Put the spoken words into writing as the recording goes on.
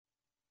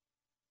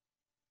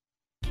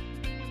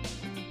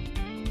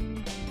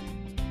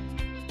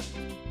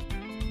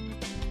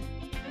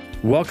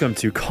Welcome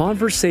to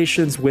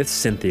Conversations with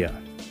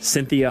Cynthia.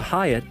 Cynthia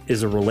Hiett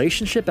is a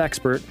relationship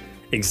expert,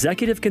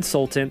 executive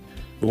consultant,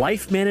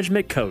 life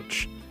management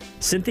coach.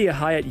 Cynthia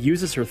Hiett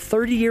uses her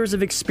 30 years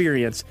of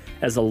experience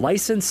as a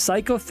licensed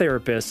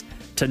psychotherapist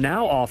to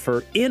now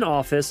offer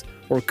in-office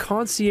or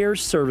concierge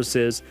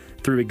services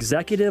through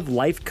executive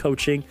life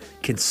coaching,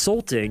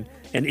 consulting,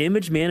 and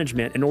image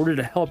management in order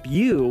to help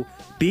you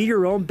be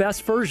your own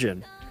best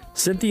version.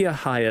 Cynthia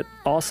Hiett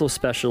also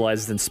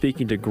specializes in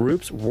speaking to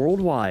groups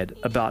worldwide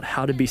about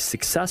how to be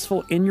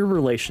successful in your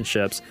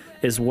relationships,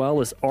 as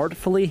well as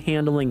artfully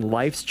handling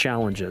life's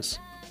challenges.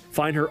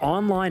 Find her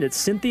online at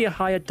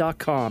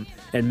cynthiahiett.com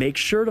and make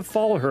sure to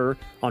follow her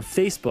on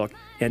Facebook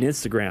and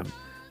Instagram.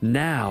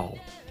 Now,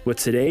 with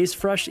today's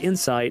fresh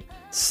insight,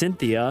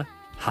 Cynthia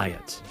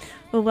Hiett.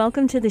 Well,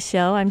 welcome to the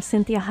show. I'm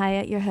Cynthia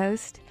Hiett, your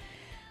host.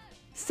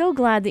 So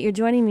glad that you're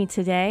joining me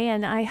today,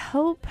 and I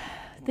hope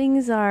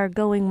things are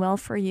going well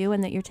for you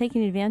and that you're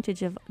taking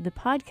advantage of the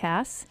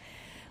podcasts.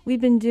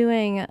 We've been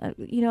doing,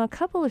 a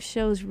couple of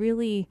shows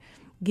really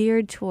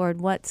geared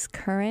toward what's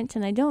current,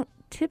 and I don't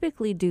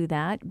typically do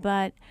that,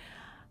 but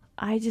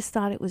I just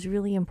thought it was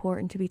really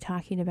important to be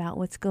talking about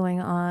what's going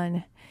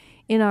on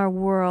in our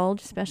world,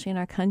 especially in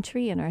our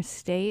country, in our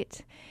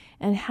state,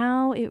 and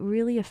how it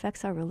really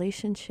affects our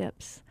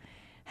relationships,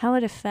 how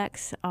it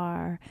affects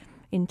our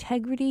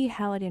integrity,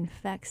 how it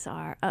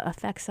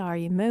affects our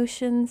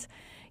emotions.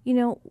 You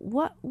know,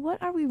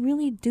 what are we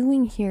really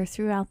doing here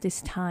throughout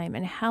this time,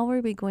 and how are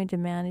we going to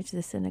manage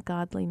this in a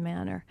godly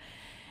manner?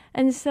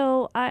 And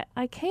so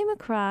I came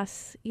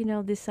across,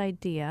 this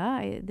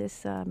idea,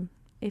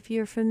 if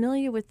you're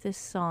familiar with this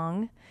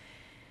song,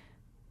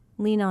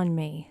 Lean on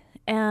Me.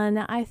 And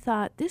I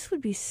thought this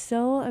would be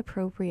so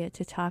appropriate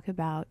to talk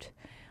about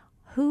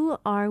who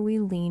are we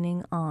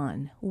leaning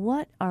on?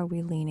 What are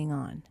we leaning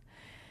on?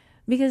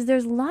 Because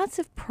there's lots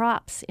of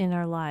props in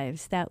our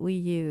lives that we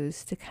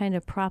use to kind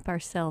of prop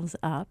ourselves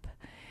up.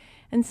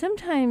 And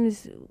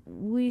sometimes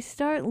we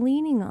start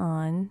leaning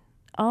on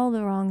all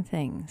the wrong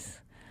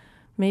things.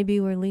 Maybe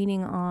we're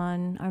leaning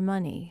on our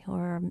money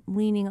or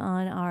leaning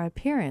on our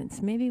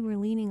appearance. Maybe we're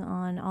leaning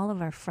on all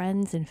of our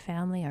friends and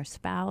family, our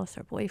spouse,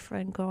 our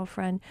boyfriend,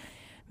 girlfriend.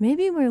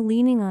 Maybe we're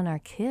leaning on our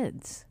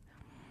kids.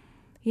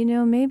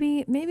 Maybe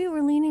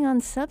we're leaning on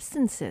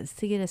substances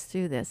to get us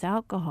through this,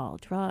 alcohol,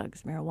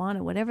 drugs, marijuana,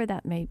 whatever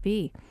that may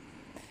be.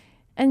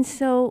 And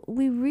so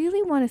we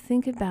really want to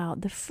think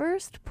about the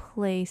first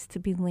place to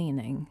be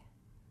leaning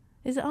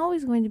is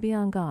always going to be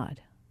on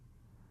God.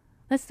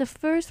 That's the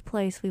first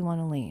place we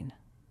want to lean.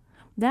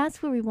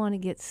 That's where we want to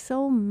get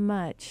so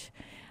much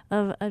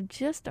of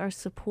just our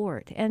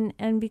support.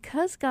 And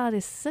because God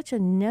is such a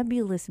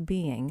nebulous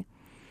being,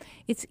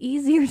 it's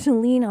easier to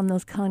lean on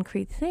those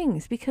concrete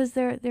things because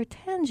they're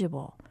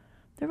tangible.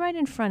 They're right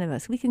in front of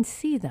us. We can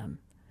see them.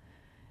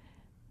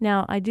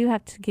 Now, I do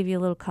have to give you a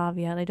little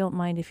caveat. I don't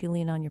mind if you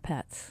lean on your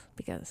pets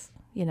because,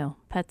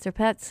 pets are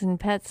pets and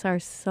pets are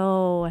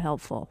so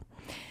helpful.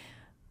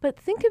 But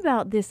think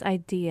about this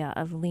idea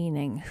of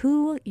leaning,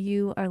 who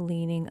you are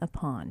leaning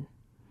upon.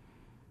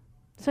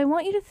 So I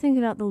want you to think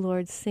about the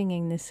Lord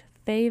singing this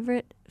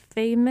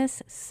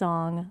famous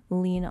song,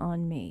 Lean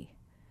on Me.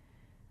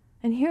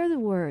 And here are the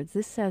words.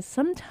 This says,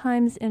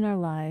 sometimes in our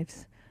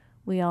lives,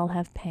 we all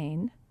have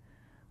pain.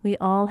 We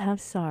all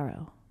have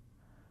sorrow.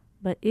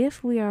 But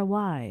if we are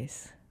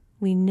wise,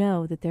 we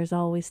know that there's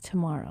always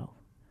tomorrow.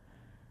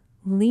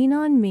 Lean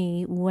on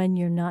me when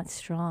you're not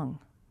strong,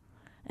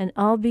 and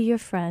I'll be your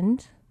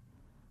friend.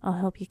 I'll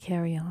help you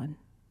carry on.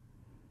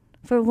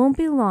 For it won't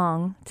be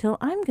long till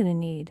I'm going to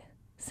need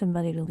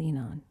somebody to lean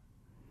on.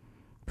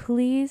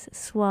 Please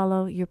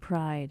swallow your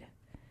pride.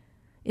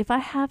 If I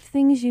have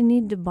things you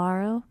need to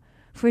borrow,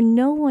 for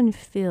no one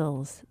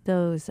fills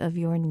those of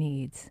your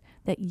needs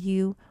that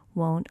you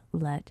won't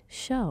let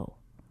show.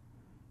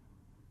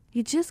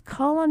 You just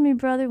call on me,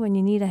 brother, when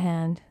you need a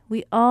hand.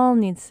 We all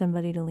need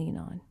somebody to lean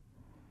on.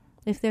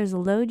 If there's a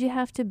load you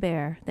have to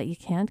bear that you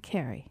can't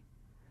carry,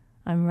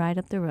 I'm right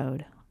up the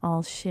road.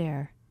 I'll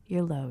share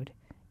your load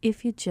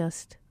if you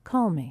just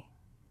call me.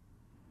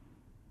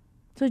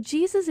 So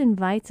Jesus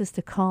invites us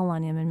to call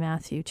on him in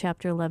Matthew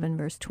chapter 11,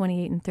 verse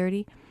 28 and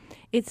 30.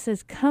 It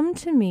says, come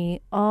to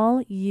me,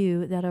 all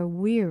you that are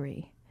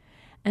weary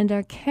and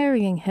are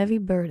carrying heavy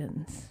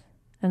burdens,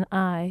 and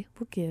I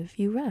will give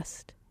you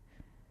rest.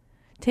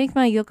 Take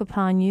my yoke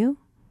upon you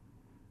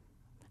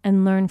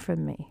and learn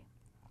from me.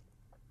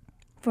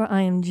 For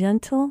I am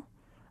gentle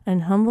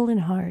and humble in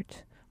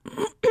heart,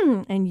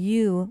 and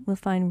you will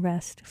find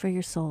rest for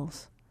your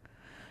souls.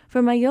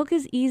 For my yoke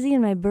is easy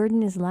and my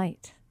burden is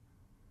light.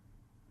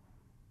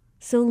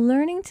 So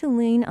learning to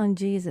lean on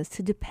Jesus,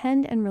 to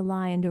depend and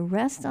rely and to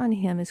rest on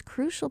him is a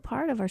crucial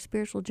part of our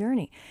spiritual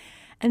journey.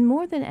 And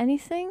more than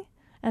anything,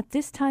 at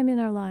this time in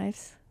our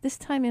lives, this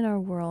time in our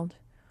world,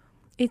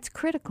 it's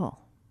critical.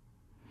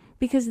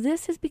 Because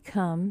this has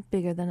become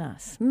bigger than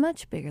us,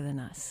 much bigger than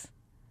us.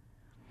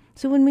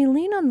 So when we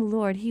lean on the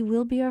Lord, he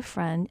will be our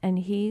friend and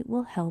he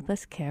will help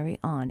us carry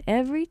on.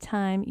 Every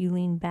time you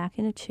lean back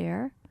in a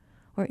chair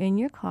or in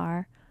your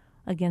car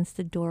against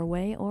a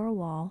doorway or a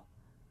wall,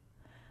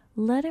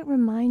 let it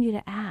remind you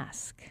to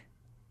ask,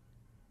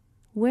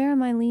 where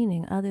am I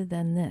leaning other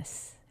than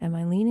this? Am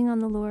I leaning on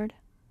the Lord?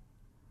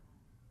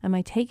 Am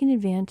I taking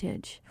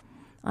advantage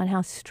on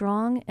how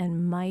strong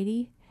and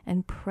mighty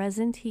and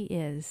present he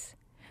is,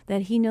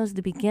 that he knows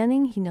the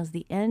beginning, he knows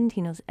the end,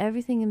 he knows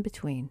everything in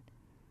between.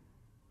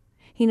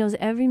 He knows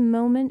every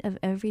moment of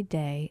every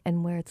day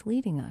and where it's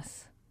leading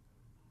us.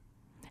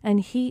 And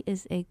he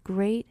is a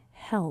great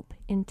help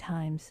in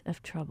times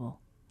of trouble.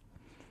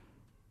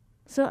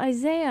 So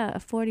Isaiah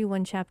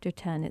 41, chapter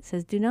 10, it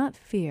says, "Do not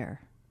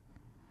fear,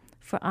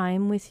 for I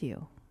am with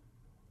you.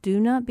 Do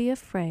not be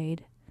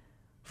afraid,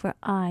 for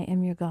I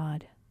am your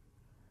God.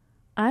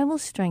 I will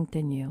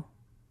strengthen you.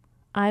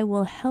 I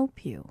will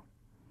help you.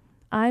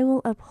 I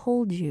will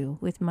uphold you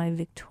with my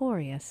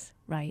victorious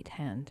right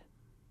hand."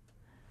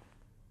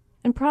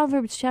 In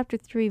Proverbs chapter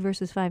 3,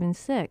 verses 5 and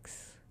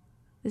 6,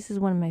 this is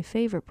one of my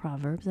favorite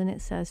proverbs, and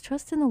it says,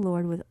 "Trust in the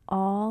Lord with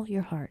all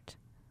your heart.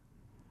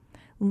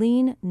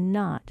 Lean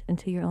not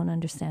into your own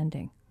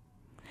understanding.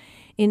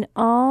 In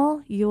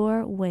all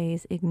your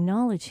ways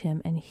acknowledge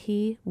him, and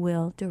he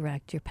will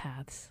direct your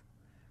paths."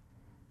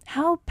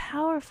 How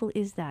powerful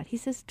is that? He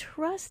says,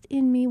 trust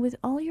in me with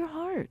all your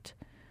heart.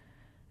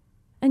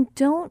 And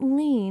don't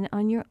lean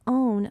on your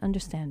own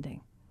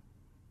understanding.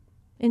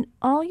 In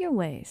all your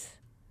ways,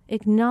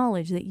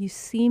 acknowledge that you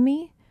see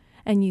me,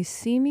 and you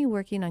see me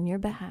working on your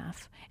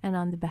behalf and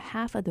on the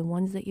behalf of the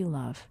ones that you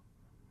love.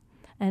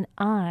 And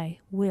I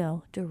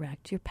will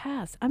direct your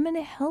paths. I'm going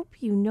to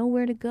help you know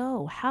where to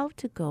go, how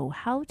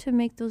to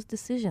make those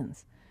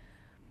decisions.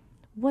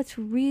 What's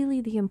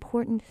really the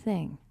important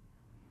thing?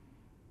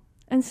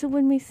 And so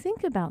when we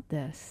think about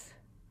this,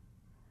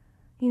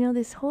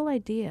 this whole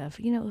idea of,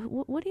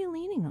 what are you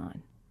leaning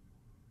on?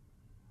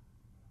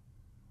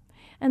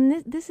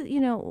 And this is,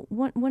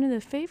 one of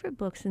the favorite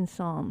books in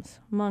Psalms.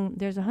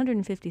 There's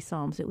 150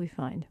 Psalms that we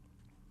find.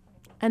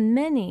 And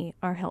many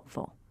are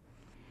helpful.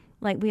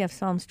 Like we have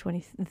Psalms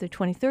 20, the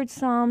 23rd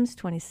Psalms,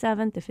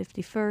 27th, the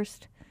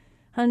 51st,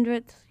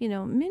 100th.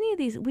 Many of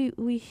these,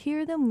 we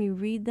hear them, we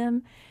read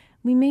them.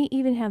 We may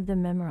even have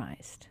them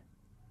memorized.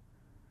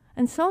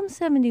 And Psalm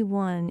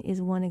 71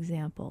 is one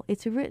example.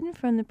 It's written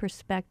from the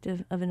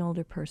perspective of an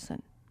older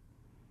person.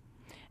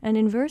 And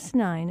in verse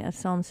 9 of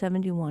Psalm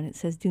 71, it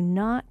says, "Do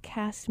not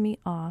cast me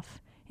off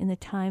in the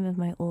time of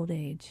my old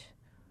age.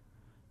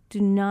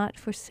 Do not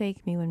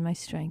forsake me when my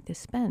strength is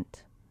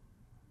spent."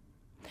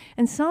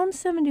 And Psalm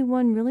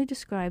 71 really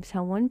describes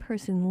how one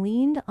person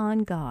leaned on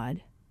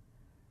God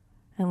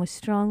and was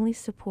strongly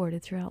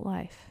supported throughout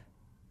life.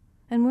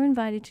 And we're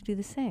invited to do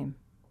the same.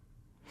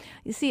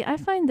 You see, I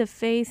find the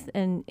faith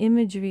and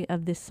imagery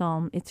of this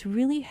psalm, it's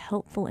really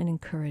helpful and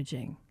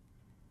encouraging.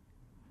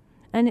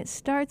 And it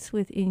starts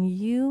with, "In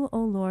you,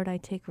 O Lord, I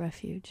take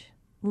refuge.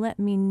 Let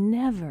me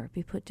never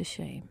be put to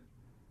shame."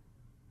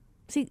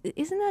 See,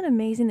 isn't that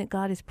amazing that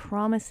God is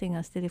promising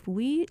us that if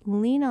we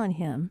lean on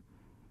him,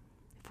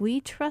 if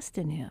we trust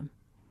in him,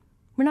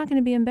 we're not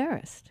going to be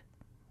embarrassed.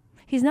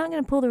 He's not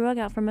going to pull the rug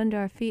out from under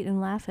our feet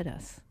and laugh at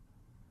us.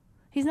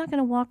 He's not going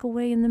to walk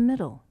away in the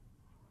middle.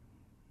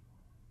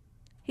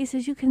 He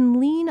says, you can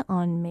lean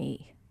on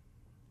me,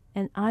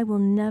 and I will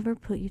never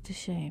put you to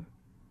shame.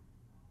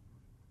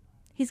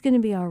 He's going to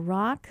be our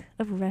rock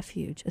of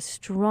refuge, a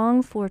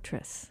strong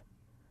fortress.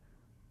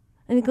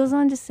 And it goes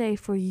on to say,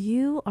 "For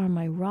you are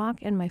my rock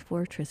and my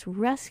fortress.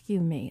 Rescue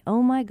me,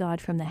 O my God,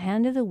 from the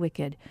hand of the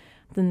wicked,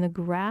 from the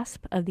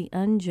grasp of the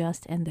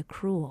unjust and the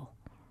cruel."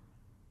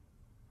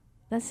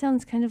 That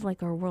sounds kind of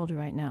like our world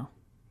right now.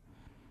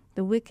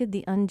 The wicked,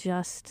 the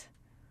unjust,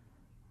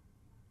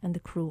 and the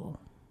cruel.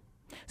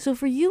 So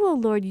for you, O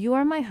Lord, you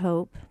are my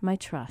hope, my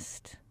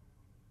trust.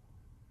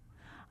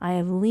 I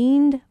have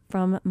leaned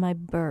from my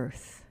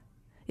birth.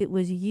 It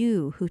was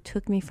you who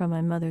took me from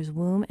my mother's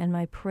womb, and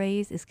my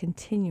praise is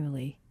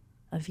continually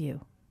of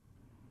you.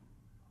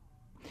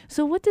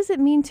 So what does it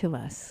mean to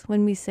us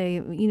when we say,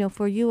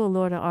 for you, O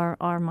Lord,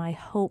 are my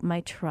hope,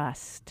 my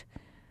trust,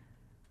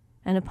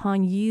 and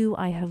upon you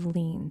I have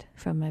leaned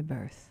from my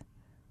birth?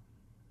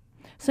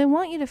 So I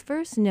want you to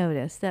first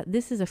notice that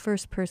this is a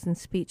first-person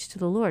speech to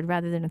the Lord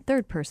rather than a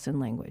third-person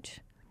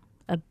language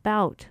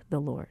about the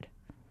Lord.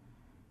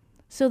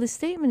 So the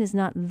statement is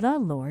not the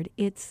Lord,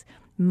 it's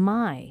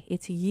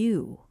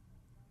you.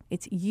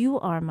 It's you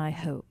are my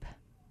hope.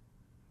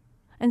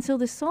 And so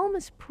the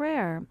psalmist's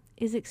prayer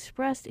is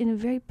expressed in a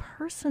very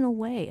personal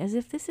way, as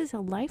if this is a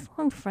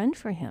lifelong friend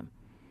for him.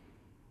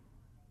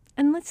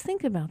 And let's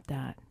think about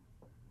that.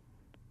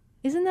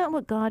 Isn't that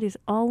what God is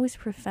always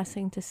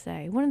professing to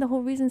say? One of the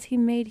whole reasons he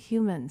made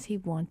humans, he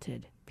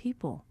wanted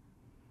people.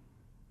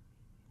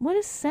 What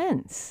a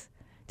sense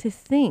to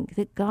think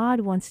that God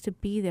wants to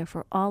be there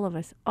for all of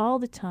us all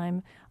the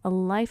time, a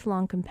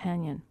lifelong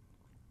companion.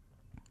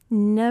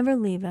 Never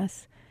leave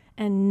us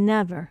and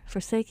never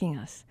forsaking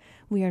us.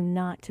 We are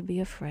not to be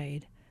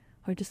afraid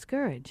or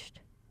discouraged.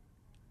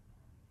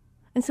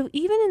 And so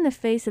even in the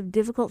face of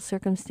difficult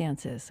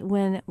circumstances,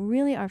 when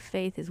really our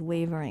faith is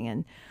wavering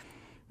and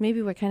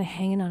maybe we're kind of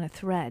hanging on a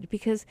thread,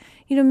 because,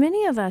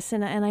 many of us,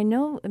 and I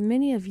know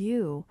many of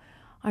you,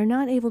 are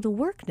not able to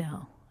work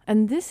now.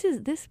 And this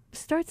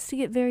starts to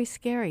get very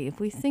scary. If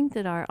we think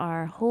that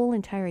our whole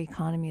entire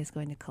economy is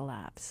going to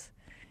collapse,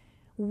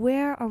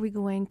 where are we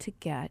going to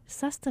get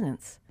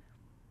sustenance?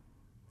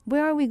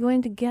 Where are we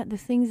going to get the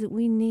things that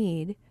we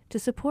need to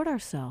support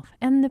ourselves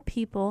and the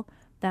people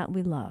that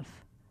we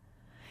love?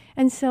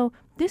 And so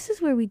this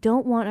is where we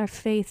don't want our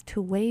faith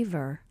to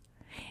waver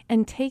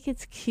and take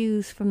its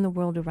cues from the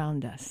world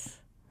around us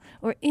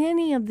or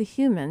any of the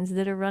humans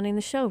that are running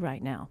the show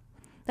right now.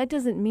 That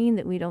doesn't mean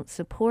that we don't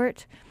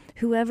support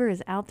whoever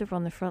is out there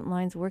on the front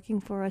lines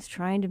working for us,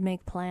 trying to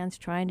make plans,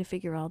 trying to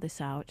figure all this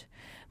out.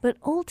 But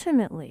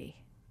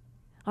ultimately,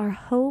 our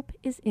hope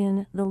is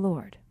in the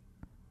Lord.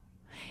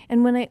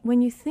 And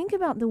when you think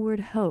about the word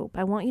hope,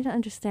 I want you to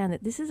understand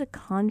that this is a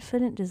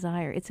confident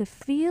desire. It's a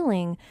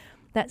feeling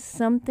that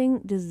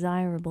something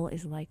desirable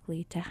is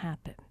likely to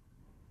happen.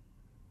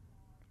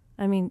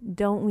 I mean,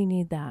 don't we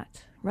need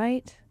that,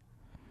 right?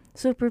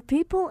 So for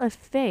people of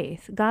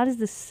faith, God is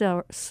the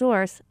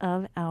source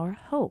of our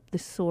hope, the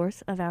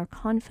source of our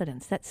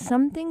confidence that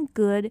something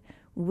good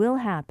will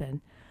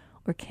happen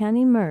or can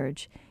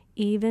emerge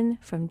even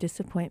from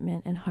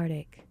disappointment and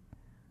heartache.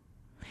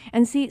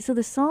 And see, so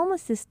the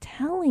psalmist is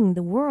telling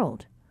the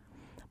world,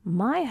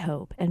 my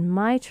hope and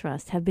my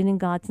trust have been in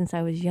God since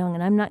I was young,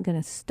 and I'm not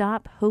going to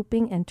stop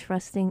hoping and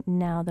trusting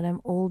now that I'm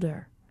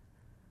older.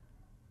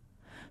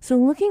 So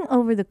looking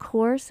over the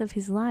course of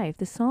his life,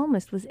 the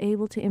psalmist was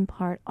able to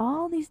impart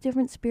all these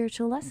different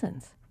spiritual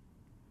lessons.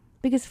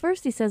 Because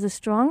first he says a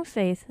strong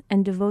faith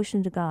and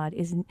devotion to God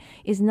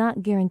is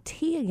not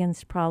guarantee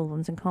against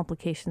problems and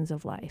complications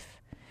of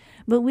life,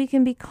 but we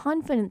can be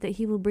confident that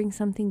he will bring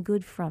something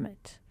good from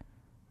it.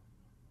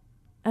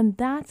 And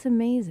that's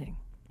amazing,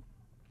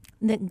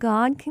 that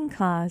God can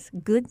cause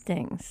good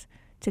things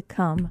to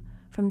come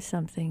from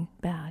something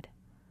bad.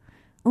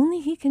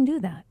 Only he can do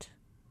that.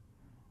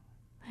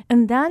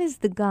 And that is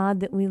the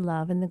God that we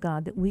love and the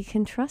God that we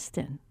can trust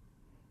in.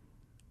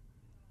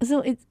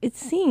 So it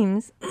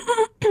seems,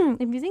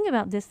 if you think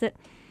about this, that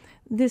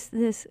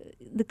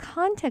the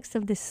context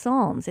of this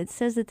Psalms, it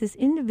says that this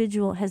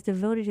individual has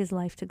devoted his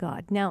life to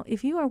God. Now,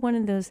 if you are one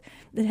of those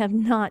that have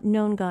not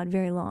known God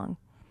very long,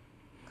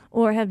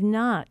 or have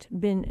not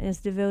been as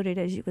devoted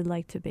as you would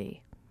like to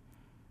be,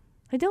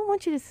 I don't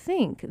want you to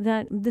think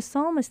that the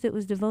psalmist that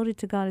was devoted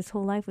to God his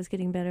whole life was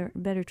getting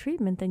better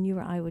treatment than you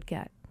or I would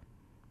get.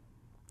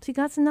 See,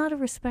 God's not a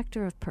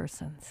respecter of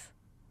persons.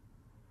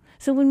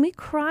 So when we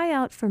cry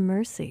out for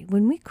mercy,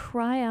 when we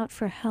cry out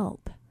for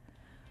help,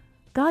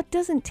 God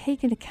doesn't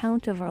take an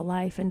account of our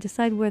life and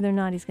decide whether or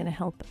not he's going to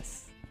help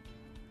us.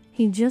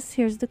 He just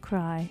hears the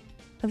cry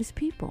of his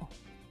people,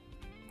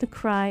 the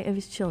cry of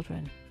his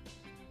children.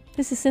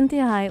 This is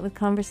Cynthia Hiett with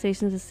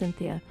Conversations with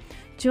Cynthia.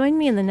 Join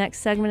me in the next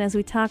segment as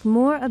we talk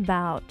more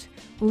about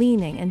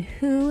leaning and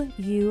who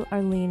you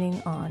are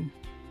leaning on.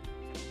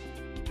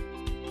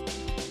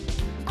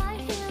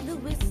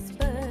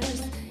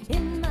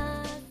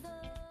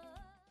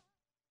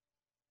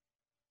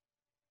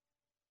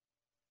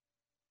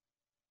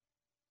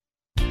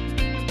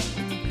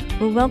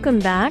 Well, welcome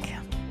back.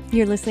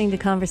 You're listening to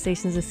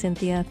Conversations with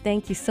Cynthia.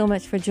 Thank you so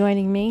much for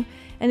joining me.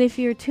 And if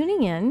you're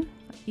tuning in,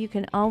 you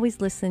can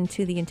always listen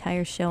to the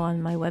entire show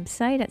on my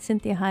website at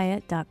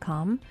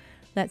cynthiahiett.com.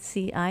 That's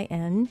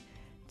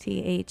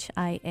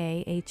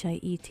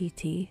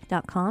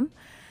CINTHIAHIETT.com.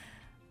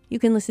 You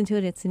can listen to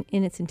it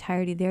in its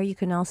entirety there. You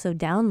can also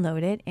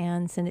download it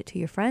and send it to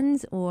your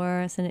friends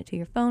or send it to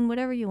your phone,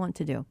 whatever you want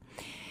to do.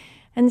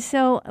 And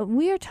so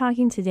we are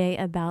talking today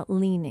about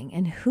leaning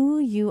and who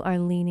you are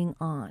leaning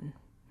on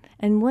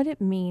and what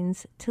it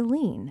means to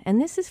lean. And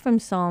this is from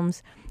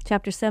Psalms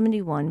chapter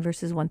 71,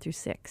 verses 1 through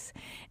 6.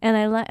 And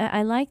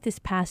I like this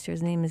pastor.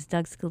 His name is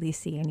Doug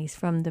Scalisi, and he's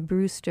from the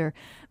Brewster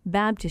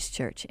Baptist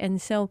Church.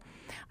 And so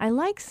I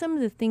like some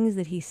of the things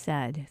that he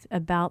said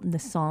about the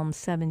Psalm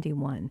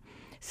 71.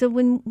 So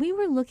when we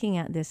were looking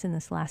at this in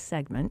this last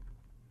segment,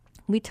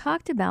 we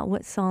talked about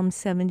what Psalm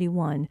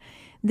 71,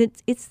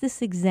 that it's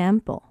this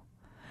example.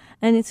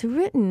 And it's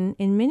written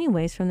in many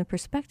ways from the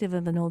perspective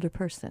of an older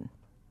person.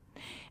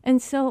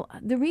 And so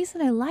the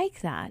reason I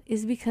like that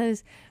is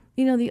because,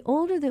 the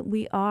older that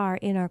we are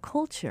in our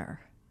culture,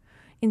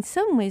 in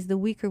some ways the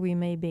weaker we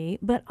may be,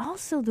 but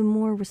also the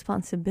more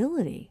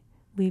responsibility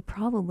we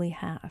probably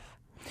have.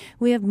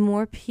 We have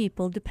more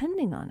people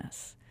depending on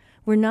us.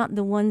 We're not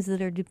the ones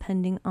that are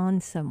depending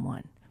on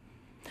someone.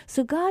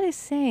 So God is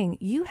saying,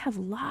 you have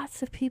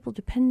lots of people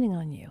depending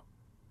on you.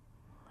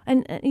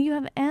 And you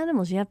have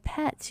animals, you have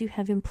pets, you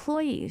have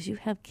employees, you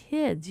have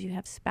kids, you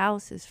have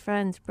spouses,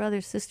 friends,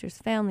 brothers, sisters,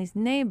 families,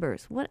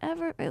 neighbors,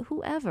 whatever,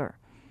 whoever.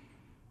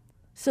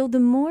 So the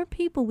more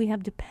people we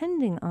have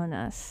depending on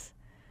us,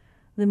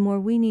 the more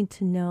we need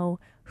to know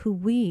who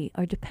we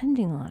are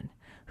depending on.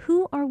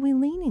 Who are we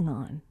leaning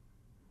on?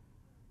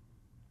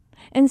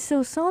 And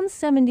so Psalm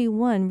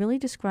 71 really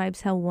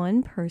describes how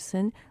one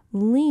person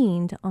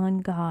leaned on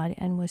God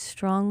and was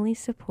strongly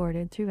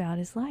supported throughout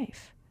his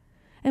life.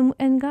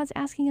 And God's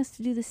asking us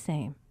to do the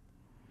same.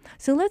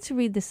 So let's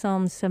read the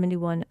Psalm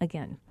 71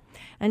 again.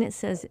 And it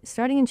says,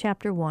 starting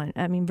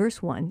in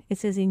verse 1, it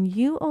says, "In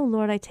you, O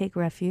Lord, I take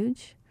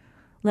refuge.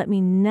 Let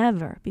me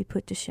never be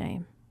put to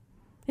shame."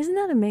 Isn't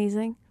that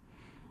amazing?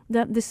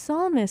 The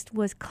psalmist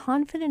was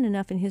confident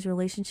enough in his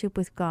relationship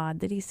with God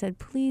that he said,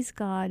 "Please,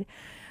 God,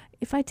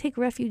 if I take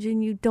refuge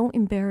in you, don't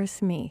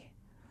embarrass me.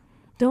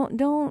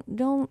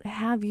 Don't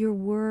have your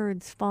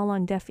words fall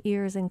on deaf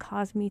ears and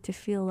cause me to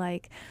feel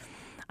like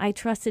I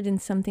trusted in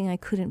something I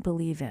couldn't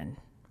believe in."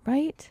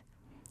 Right?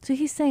 So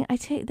he's saying,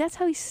 that's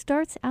how he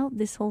starts out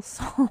this whole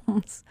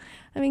Psalms.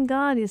 I mean,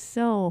 God is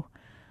so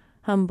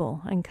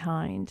humble and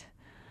kind.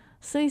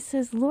 So he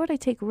says, "Lord, I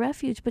take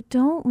refuge, but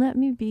don't let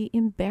me be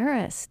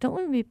embarrassed. Don't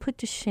let me be put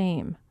to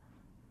shame."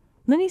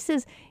 Then he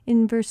says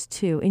in verse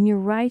 2, "In your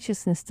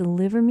righteousness,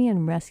 deliver me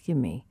and rescue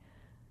me.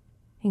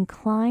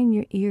 Incline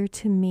your ear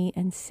to me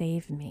and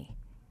save me."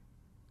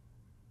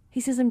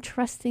 He says, "I'm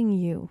trusting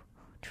you,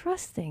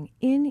 trusting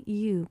in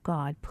you,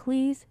 God.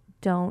 Please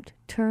don't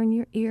turn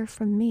your ear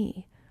from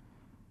me.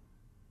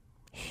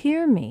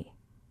 Hear me,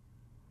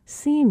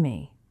 see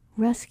me,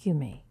 rescue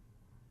me.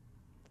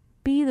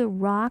 Be the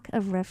rock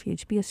of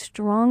refuge, be a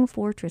strong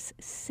fortress,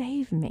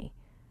 save me."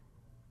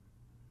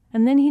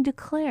 And then he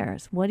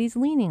declares what he's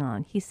leaning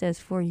on. He says,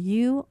 "For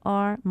you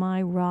are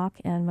my rock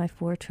and my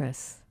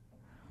fortress."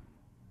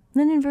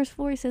 Then in verse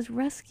 4 he says,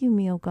 "Rescue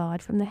me, O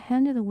God, from the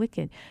hand of the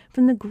wicked,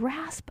 from the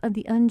grasp of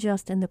the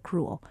unjust and the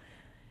cruel."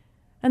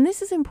 And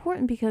this is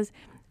important because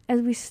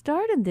as we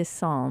started this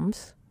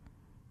Psalms,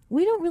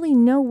 we don't really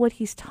know what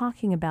he's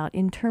talking about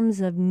in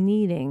terms of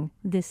needing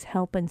this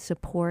help and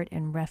support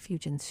and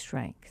refuge and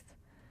strength.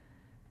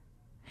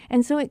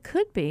 And so it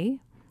could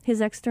be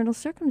his external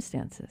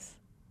circumstances.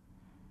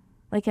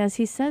 Like as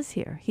he says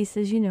here, he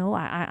says,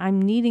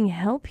 I'm needing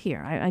help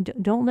here.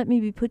 Don't let me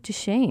be put to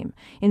shame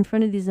in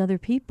front of these other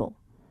people.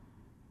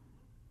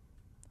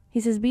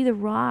 He says, "Be the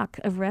rock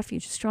of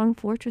refuge, strong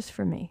fortress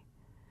for me."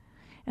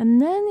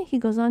 And then he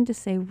goes on to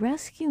say,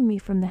 "Rescue me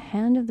from the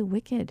hand of the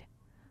wicked,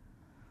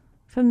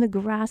 from the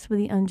grasp of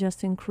the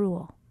unjust and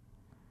cruel."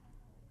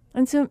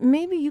 And so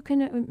maybe you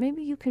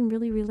can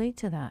really relate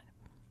to that.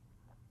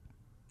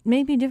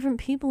 Maybe different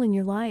people in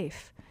your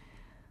life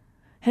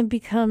have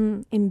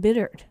become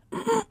embittered,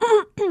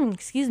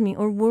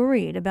 or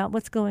worried about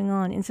what's going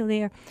on, and so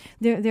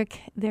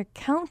their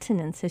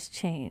countenance has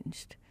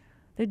changed,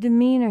 their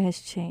demeanor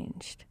has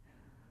changed,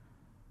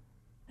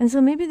 and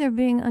so maybe they're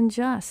being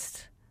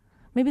unjust.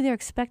 Maybe they're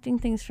expecting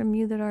things from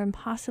you that are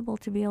impossible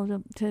to be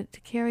able to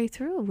carry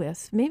through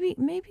with. Maybe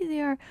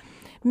they are,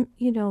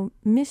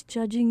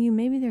 misjudging you.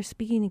 Maybe they're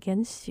speaking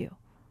against you.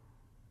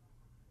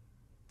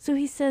 So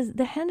he says,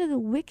 the hand of the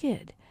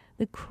wicked,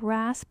 the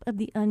grasp of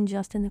the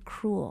unjust and the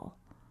cruel.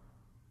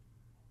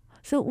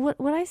 So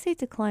what I say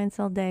to clients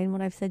all day, and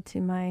what I've said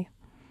to my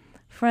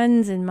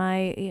friends and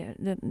my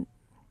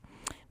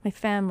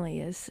family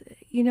is,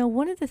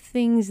 one of the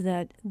things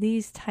that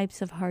these types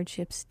of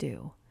hardships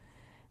do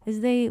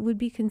is they would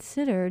be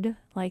considered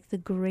like the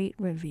great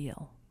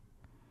reveal.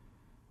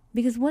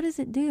 Because what does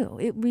it do?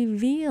 It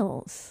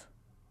reveals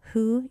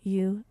who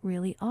you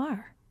really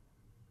are.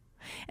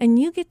 And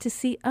you get to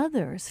see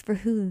others for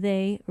who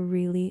they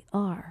really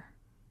are.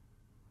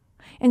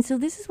 And so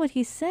this is what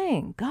he's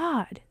saying.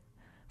 God,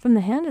 from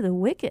the hand of the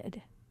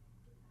wicked,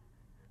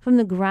 from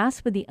the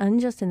grasp of the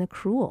unjust and the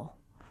cruel,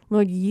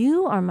 Lord,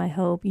 you are my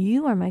hope,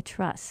 you are my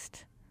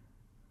trust,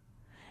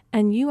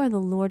 and you are the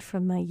Lord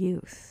from my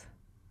youth.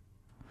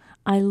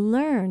 I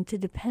learned to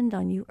depend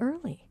on you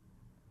early.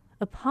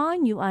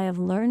 Upon you I have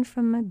learned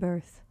from my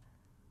birth.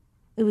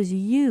 It was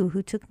you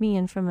who took me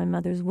in from my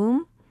mother's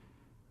womb.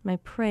 My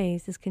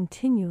praise is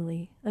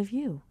continually of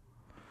you.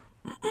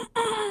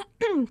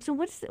 So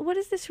what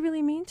does this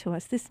really mean to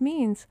us? This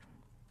means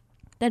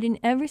that in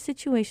every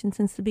situation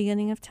since the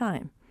beginning of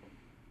time,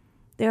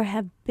 there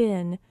have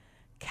been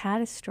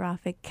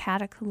catastrophic,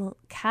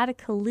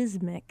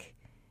 cataclysmic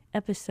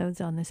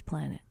episodes on this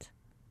planet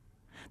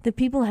that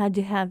people had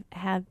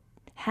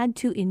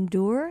to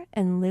endure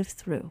and live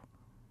through.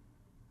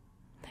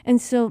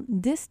 And so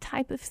this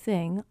type of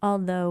thing,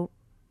 although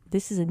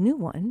this is a new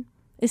one,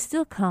 is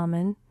still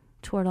common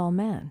toward all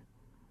man.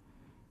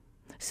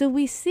 So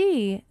we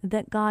see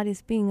that God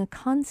is being a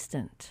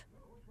constant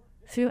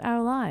through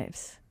our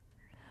lives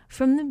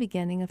from the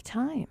beginning of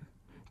time.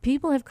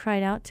 People have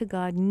cried out to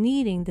God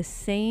needing the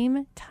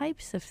same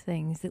types of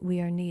things that we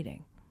are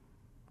needing.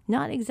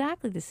 Not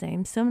exactly the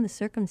same. Some of the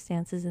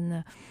circumstances and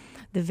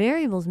the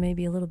variables may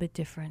be a little bit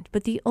different,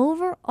 but the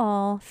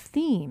overall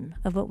theme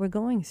of what we're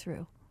going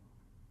through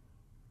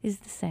is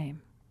the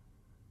same.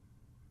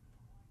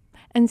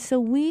 And so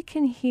we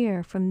can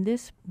hear from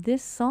this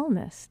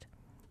psalmist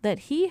that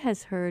he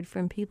has heard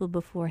from people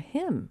before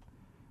him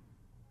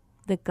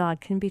that God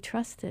can be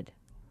trusted.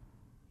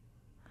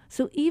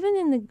 So even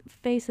in the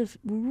face of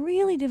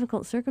really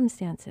difficult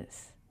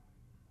circumstances,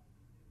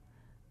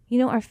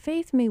 our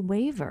faith may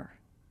waver,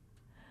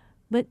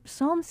 but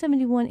Psalm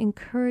 71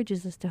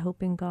 encourages us to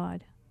hope in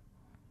God.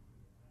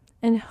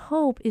 And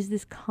hope is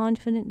this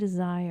confident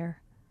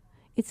desire.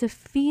 It's a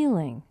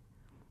feeling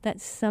that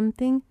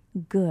something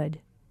good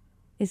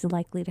is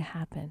likely to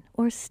happen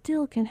or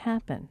still can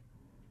happen.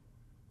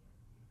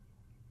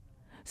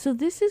 So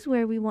this is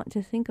where we want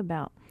to think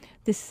about.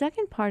 The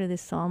second part of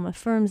this psalm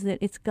affirms that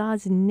it's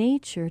God's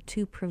nature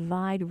to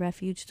provide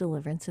refuge,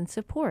 deliverance, and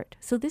support.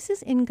 So this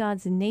is in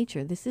God's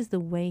nature. This is the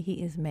way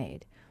he is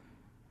made.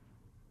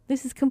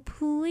 This is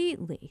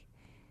completely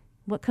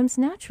what comes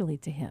naturally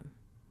to him.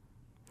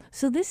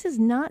 So this is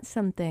not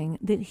something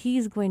that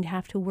he's going to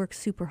have to work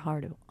super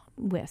hard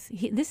with.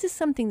 This is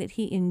something that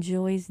he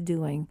enjoys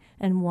doing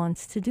and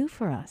wants to do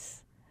for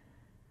us.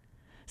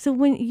 So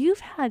when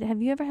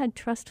have you ever had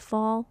trust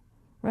fall,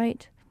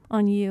 right,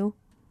 on you?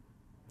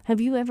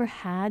 Have you ever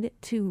had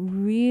to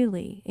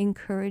really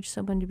encourage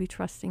someone to be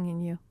trusting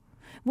in you?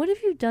 What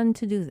have you done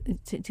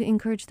to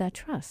encourage that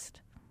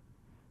trust?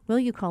 Well,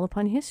 you call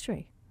upon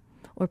history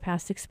or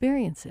past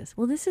experiences.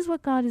 Well, this is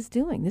what God is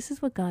doing. This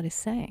is what God is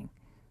saying.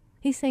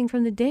 He's saying,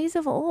 from the days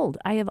of old,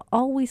 I have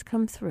always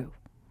come through.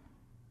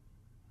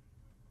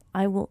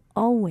 I will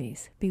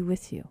always be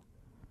with you.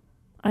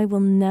 I will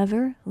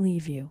never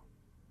leave you.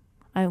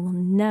 I will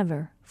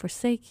never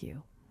forsake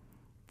you.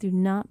 Do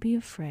not be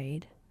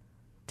afraid.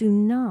 Do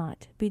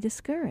not be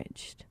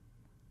discouraged.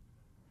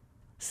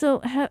 So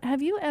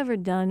have you ever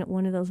done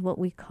one of those what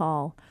we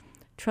call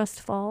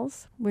trust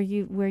falls, where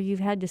you've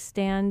had to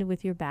stand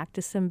with your back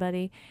to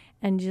somebody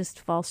and just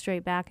fall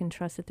straight back and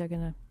trust that they're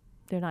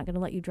not going to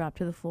let you drop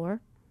to the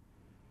floor?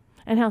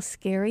 And how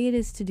scary it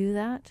is to do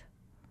that?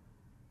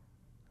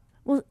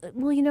 Well,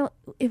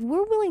 if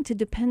we're willing to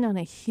depend on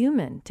a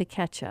human to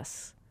catch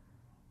us,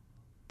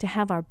 to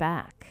have our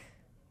back,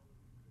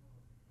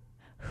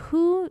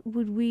 who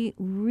would we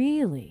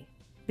really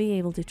be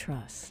able to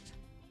trust?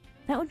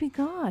 That would be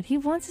God. He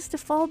wants us to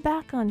fall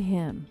back on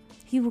him.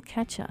 He will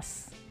catch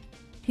us.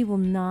 He will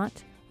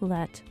not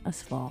let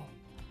us fall.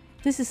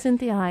 This is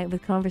Cinthia Hiett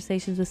with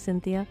Conversations with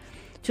Cinthia.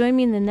 Join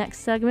me in the next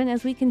segment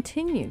as we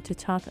continue to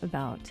talk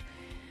about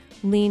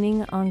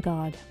leaning on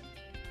God.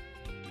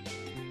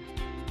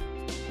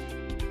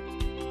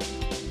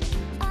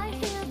 I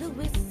hear the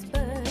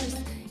whispers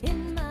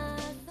in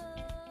my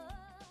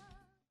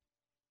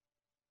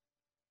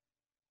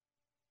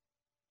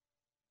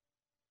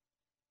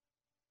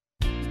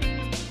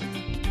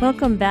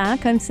Welcome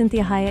back. I'm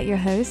Cinthia Hiett, your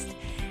host,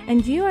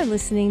 and you are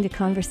listening to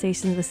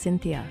Conversations with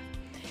Cinthia.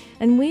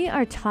 And we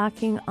are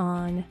talking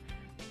on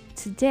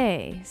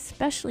today,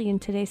 especially in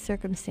today's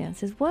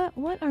circumstances,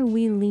 what are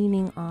we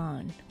leaning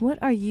on? What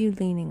are you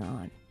leaning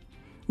on?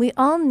 We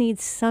all need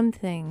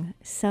something,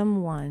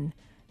 someone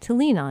to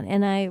lean on.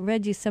 And I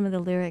read you some of the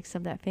lyrics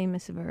of that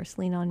famous verse,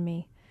 Lean on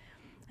Me.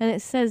 And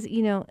it says,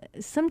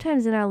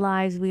 sometimes in our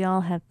lives we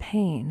all have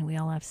pain, we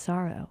all have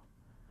sorrow.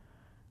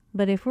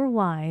 But if we're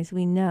wise,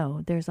 we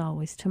know there's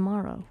always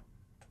tomorrow.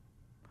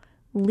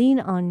 Lean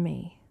on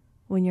me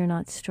when you're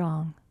not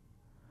strong,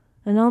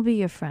 and I'll be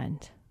your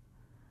friend.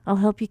 I'll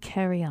help you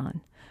carry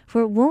on,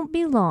 for it won't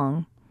be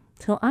long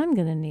till I'm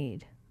going to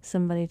need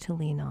somebody to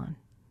lean on.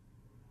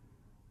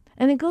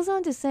 And it goes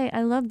on to say,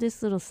 I love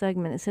this little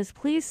segment. It says,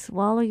 please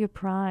swallow your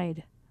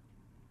pride.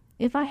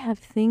 If I have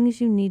things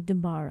you need to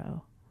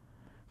borrow,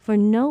 for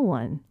no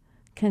one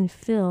can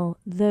fill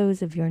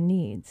those of your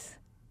needs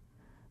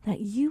that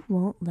you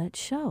won't let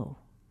show.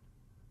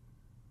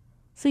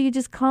 So you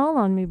just call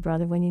on me,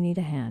 brother, when you need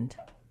a hand.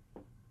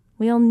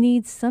 We all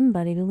need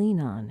somebody to lean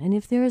on. And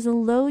if there is a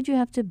load you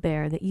have to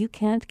bear that you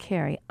can't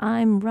carry,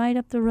 I'm right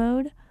up the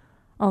road.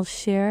 I'll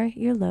share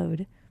your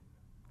load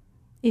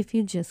if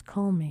you just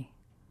call me.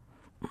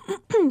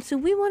 So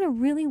we want to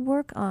really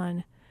work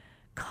on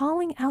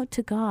calling out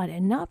to God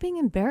and not being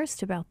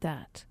embarrassed about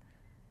that.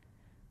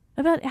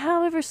 About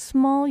however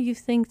small you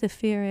think the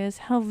fear is,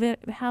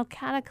 how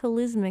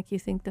cataclysmic you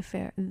think the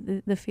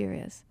fear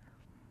is.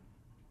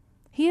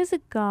 He is a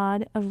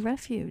God of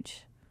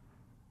refuge,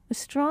 a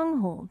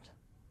stronghold,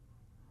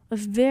 a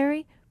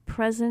very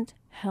present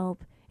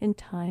help in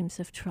times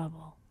of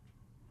trouble.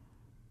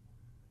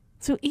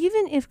 So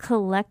even if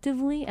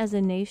collectively as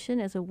a nation,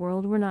 as a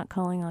world, we're not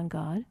calling on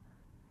God,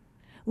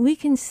 we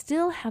can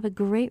still have a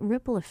great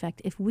ripple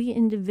effect if we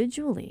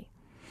individually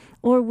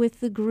or with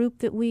the group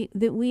that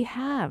we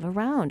have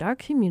around our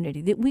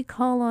community, that we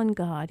call on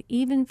God,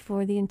 even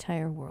for the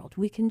entire world.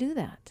 We can do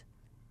that.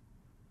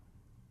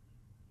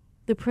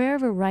 The prayer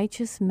of a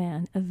righteous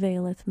man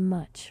availeth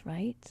much,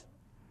 right?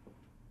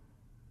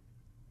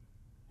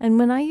 And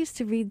when I used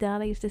to read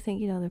that, I used to think,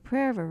 the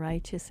prayer of a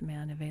righteous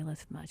man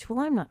availeth much. Well,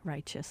 I'm not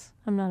righteous.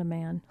 I'm not a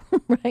man,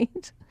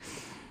 right?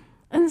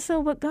 And so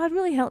what God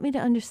really helped me to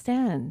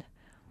understand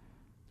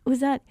was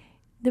that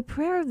the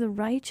prayer of the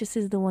righteous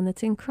is the one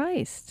that's in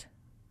Christ.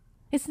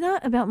 It's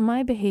not about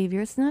my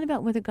behavior. It's not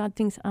about whether God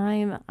thinks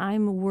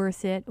I'm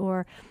worth it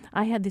or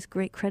I have this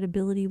great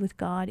credibility with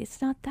God.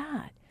 It's not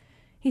that.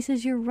 He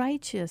says you're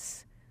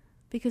righteous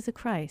because of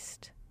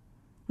Christ.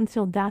 And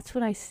so that's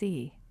what I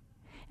see.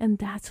 And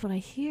that's what I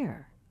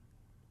hear.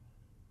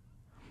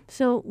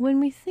 So when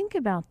we think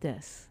about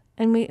this,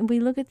 and we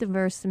look at the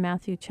verse in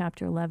Matthew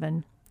chapter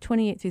 11,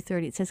 28 through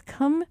 30, it says,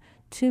 come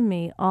to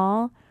me,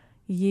 all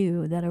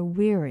you that are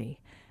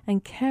weary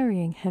and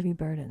carrying heavy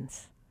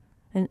burdens,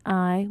 and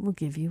I will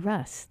give you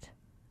rest.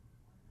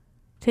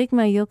 Take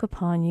my yoke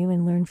upon you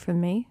and learn from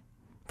me,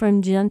 for I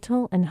am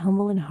gentle and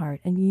humble in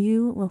heart, and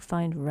you will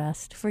find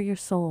rest for your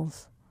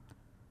souls.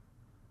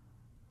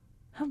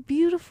 How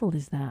beautiful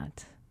is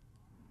that?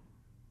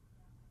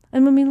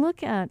 And when we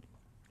look at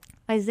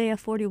Isaiah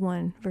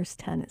 41, verse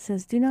 10, it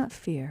says, do not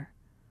fear,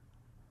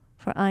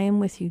 for I am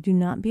with you. Do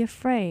not be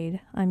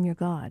afraid. I'm your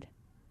God.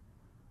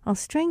 I'll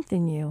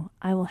strengthen you.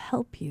 I will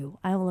help you.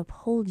 I will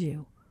uphold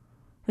you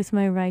with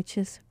my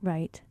righteous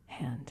right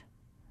hand.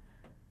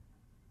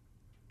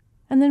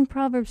 And then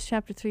Proverbs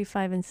chapter 3,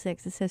 5, and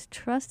 6, it says,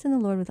 trust in the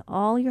Lord with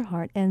all your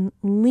heart and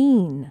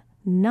lean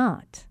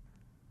not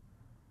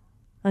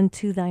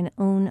unto thine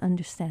own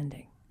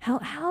understanding.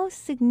 How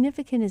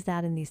significant is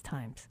that in these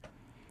times?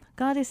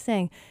 God is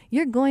saying,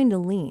 you're going to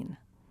lean.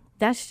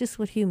 That's just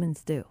what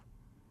humans do.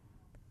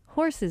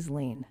 Horses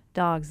lean,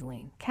 dogs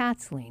lean,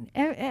 cats lean,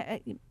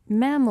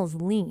 mammals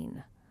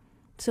lean.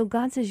 So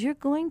God says, you're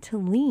going to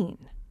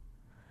lean,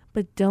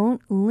 but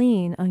don't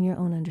lean on your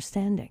own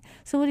understanding.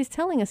 So what he's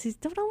telling us is,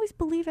 don't always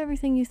believe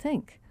everything you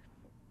think.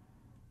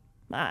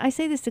 I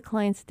say this to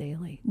clients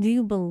daily. Do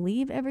you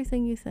believe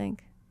everything you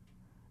think?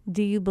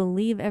 Do you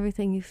believe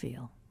everything you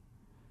feel?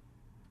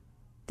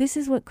 This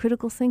is what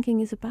critical thinking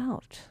is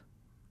about.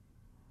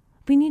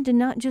 We need to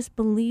not just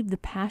believe the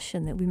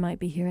passion that we might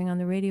be hearing on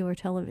the radio or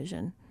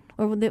television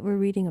or that we're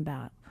reading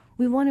about.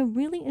 We want to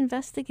really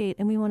investigate,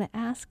 and we want to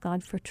ask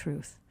God for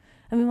truth.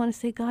 And we want to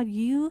say, God,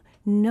 you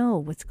know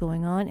what's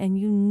going on, and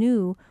you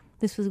knew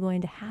this was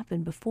going to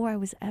happen before I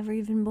was ever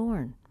even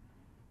born.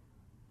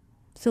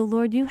 So,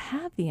 Lord, you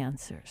have the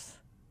answers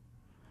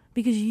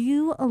because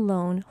you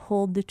alone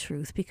hold the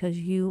truth, because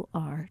you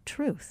are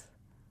truth.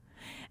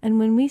 And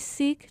when we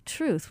seek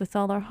truth with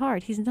all our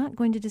heart, he's not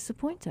going to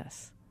disappoint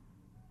us.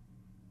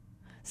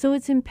 So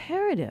it's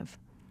imperative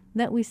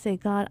that we say,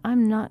 God,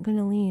 I'm not going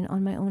to lean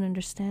on my own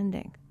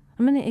understanding.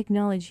 I'm going to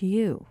acknowledge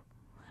you,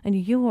 and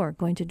you're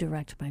going to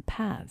direct my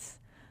paths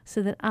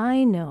so that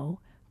I know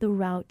the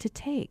route to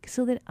take,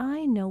 so that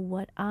I know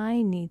what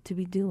I need to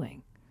be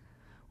doing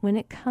when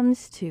it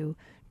comes to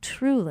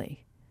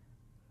truly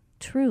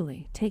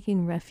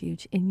taking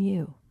refuge in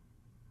you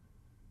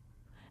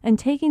and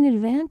taking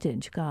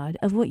advantage, God,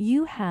 of what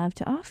you have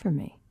to offer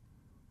me.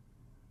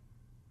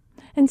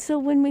 And so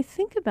when we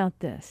think about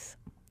this,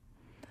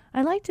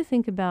 I like to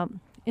think about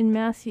in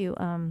Matthew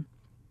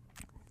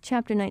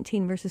chapter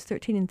 19, verses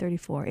 13 and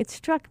 34. It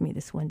struck me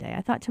this one day.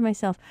 I thought to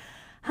myself,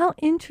 how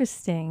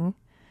interesting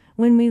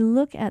when we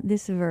look at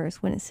this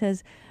verse, when it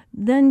says,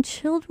 then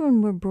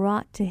children were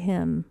brought to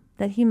him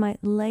that he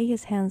might lay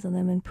his hands on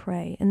them and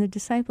pray. And the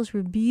disciples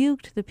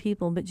rebuked the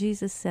people, but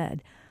Jesus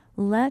said,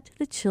 let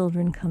the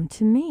children come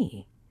to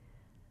me.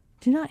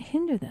 Do not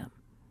hinder them,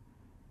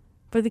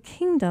 for the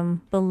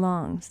kingdom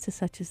belongs to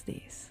such as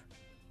these.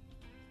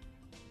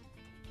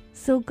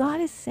 So God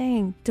is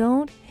saying,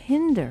 don't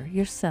hinder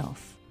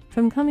yourself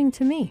from coming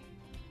to me.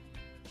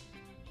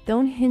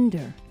 Don't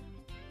hinder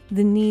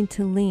the need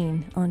to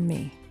lean on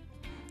me.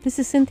 This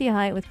is Cynthia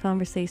Hiett with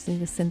Conversations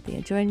with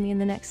Cynthia. Join me in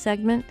the next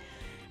segment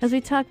as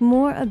we talk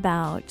more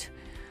about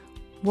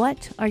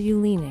what are you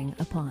leaning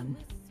upon.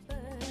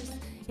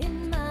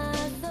 In my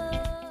soul.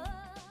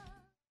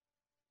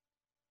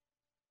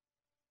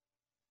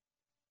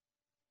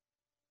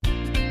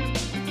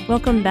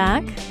 Welcome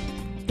back.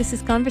 This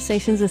is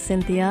Conversations with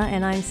Cynthia,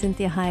 and I'm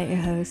Cynthia Hiett, your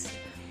host.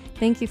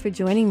 Thank you for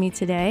joining me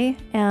today.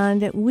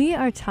 And we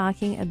are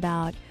talking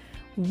about,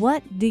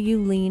 what do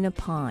you lean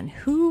upon?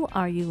 Who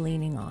are you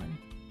leaning on?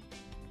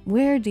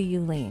 Where do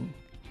you lean?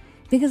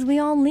 Because we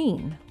all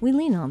lean. We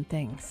lean on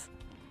things.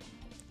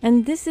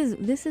 And this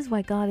is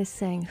why God is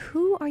saying,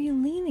 who are you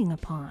leaning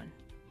upon?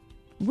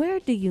 Where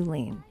do you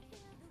lean?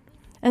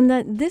 And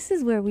that this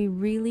is where we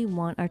really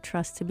want our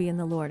trust to be in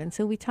the Lord. And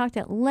so we talked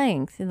at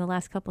length in the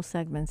last couple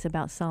segments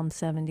about Psalm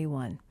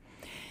 71.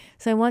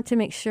 So I want to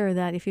make sure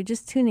that if you're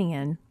just tuning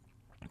in,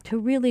 to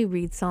really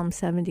read Psalm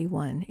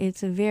 71.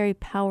 It's a very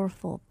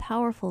powerful,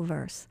 powerful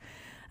verse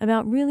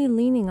about really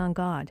leaning on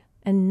God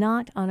and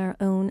not on our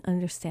own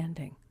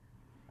understanding.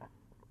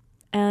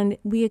 And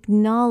we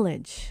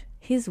acknowledge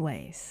his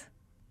ways.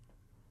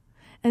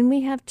 And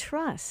we have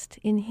trust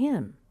in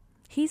him.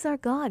 He's our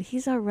God.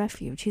 He's our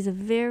refuge. He's a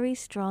very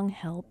strong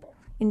help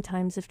in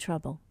times of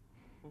trouble.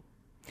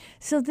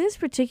 So this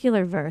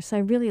particular verse I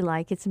really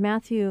like. It's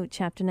Matthew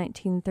chapter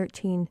 19,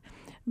 13,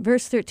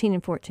 verse 13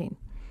 and 14.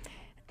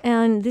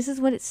 And this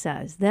is what it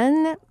says.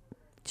 Then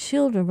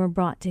children were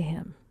brought to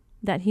him,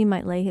 that he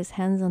might lay his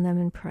hands on them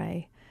and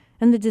pray.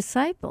 And the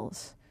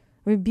disciples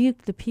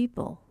rebuked the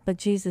people. But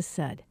Jesus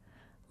said,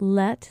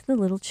 let the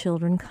little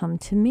children come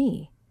to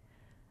me,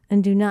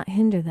 and do not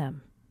hinder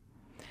them.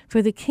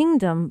 For the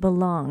kingdom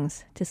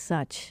belongs to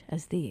such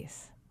as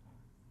these.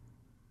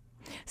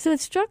 So it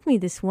struck me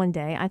this one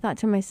day. I thought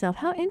to myself,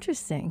 how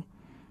interesting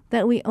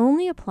that we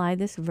only apply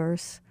this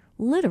verse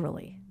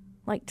literally,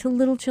 like to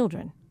little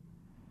children.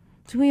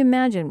 So we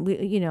imagine,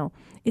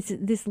 it's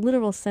this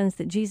literal sense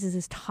that Jesus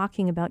is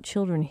talking about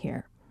children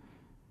here.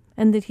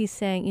 And that he's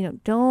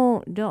saying,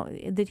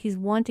 that he's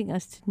wanting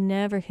us to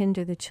never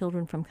hinder the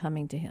children from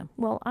coming to him.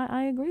 Well,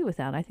 I agree with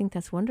that. I think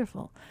that's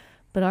wonderful.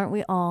 But aren't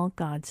we all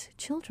God's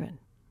children?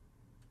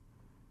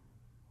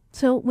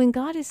 So when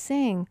God is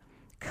saying,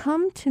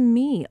 come to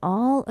me,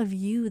 all of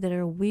you that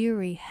are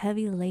weary,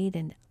 heavy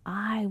laden,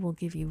 I will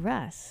give you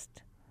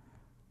rest.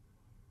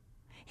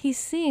 He's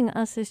seeing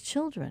us as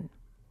children.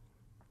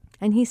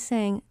 And he's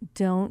saying,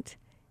 don't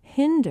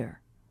hinder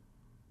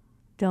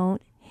the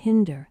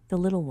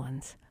little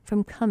ones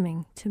from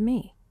coming to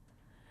me.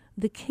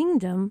 The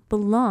kingdom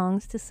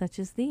belongs to such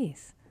as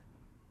these.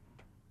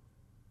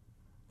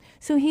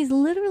 So he's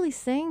literally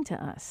saying to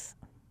us,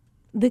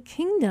 the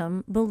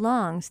kingdom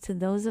belongs to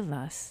those of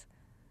us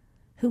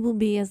who will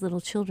be as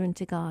little children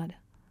to God.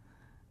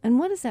 And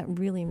what does that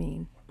really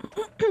mean?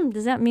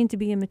 Does that mean to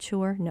be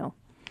immature? No.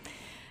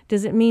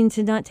 Does it mean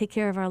to not take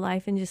care of our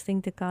life and just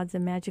think that God's a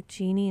magic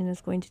genie and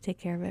is going to take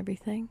care of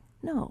everything?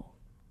 No.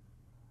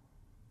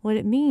 What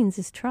it means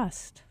is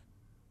trust.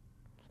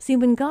 See,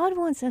 when God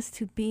wants us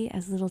to be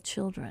as little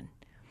children,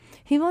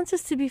 he wants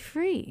us to be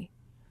free.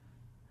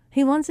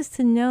 He wants us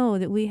to know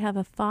that we have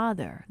a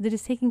Father that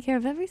is taking care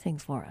of everything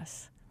for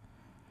us,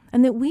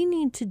 and that we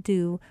need to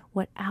do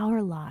what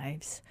our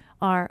lives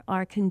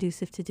are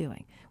conducive to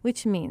doing,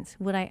 which means,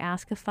 would I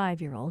ask a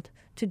 5-year-old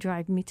to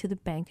drive me to the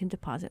bank and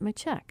deposit my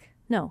check?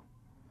 No.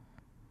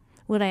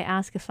 Would I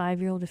ask a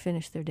 5-year-old to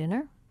finish their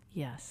dinner?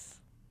 Yes.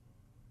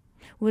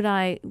 Would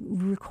I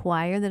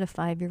require that a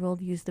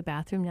 5-year-old use the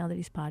bathroom now that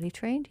he's potty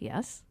trained?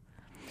 Yes.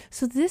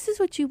 So this is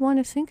what you want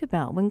to think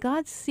about. When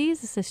God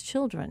sees us as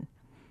children,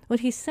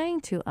 what he's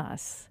saying to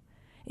us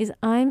is,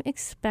 I'm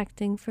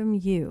expecting from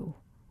you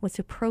what's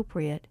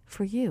appropriate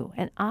for you,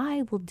 and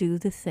I will do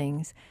the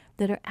things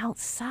that are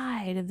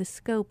outside of the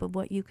scope of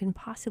what you can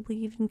possibly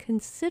even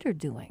consider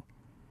doing.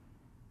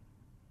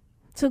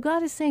 So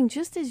God is saying,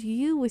 just as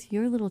you with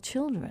your little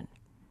children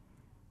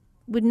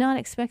would not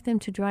expect them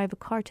to drive a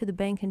car to the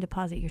bank and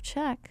deposit your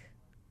check,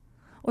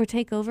 or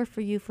take over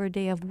for you for a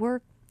day of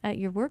work at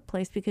your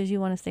workplace because you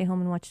want to stay home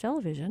and watch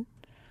television,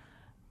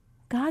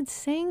 God's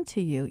saying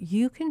to you,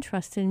 you can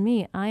trust in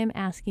me. I am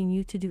asking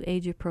you to do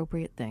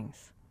age-appropriate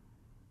things.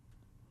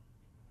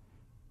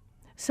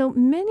 So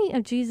many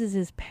of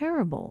Jesus's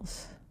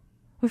parables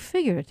were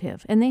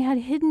figurative, and they had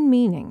hidden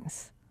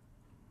meanings.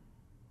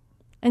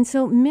 And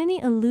so many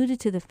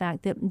alluded to the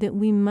fact that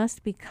we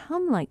must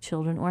become like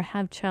children or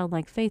have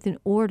childlike faith in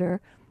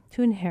order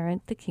to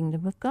inherit the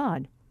kingdom of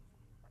God.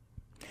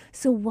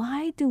 So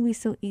why do we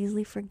so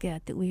easily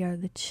forget that we are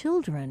the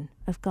children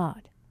of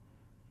God?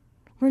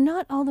 We're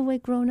not all the way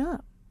grown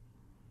up.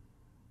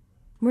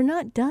 We're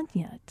not done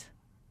yet.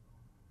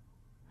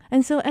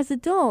 And so as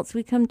adults,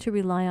 we come to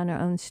rely on our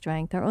own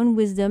strength, our own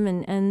wisdom,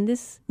 and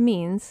this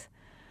means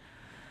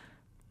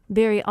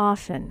very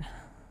often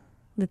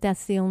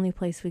that's the only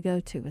place we go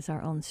to is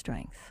our own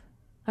strength,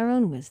 our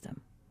own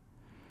wisdom.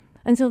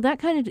 And so that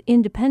kind of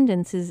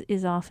independence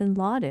is often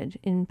lauded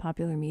in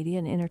popular media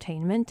and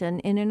entertainment and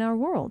in our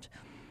world.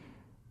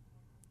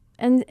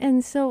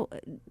 And so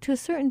to a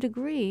certain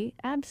degree,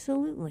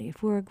 absolutely,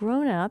 if we're a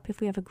grown-up, if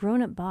we have a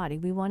grown-up body,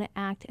 we want to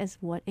act as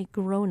what a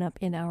grown-up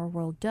in our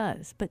world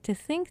does. But to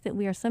think that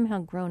we are somehow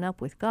grown up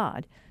with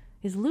God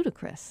is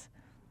ludicrous.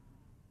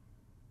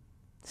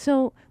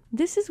 So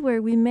this is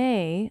where we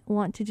may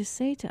want to just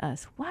say to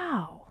us,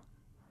 wow,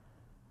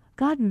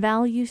 God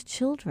values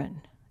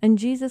children, and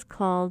Jesus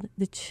called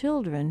the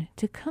children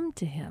to come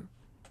to him.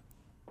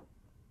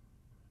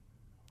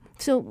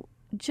 So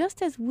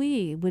just as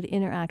we would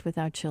interact with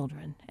our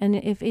children, and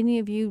if any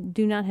of you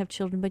do not have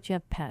children but you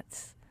have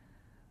pets,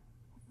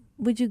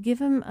 would you give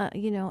them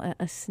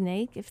a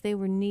snake if they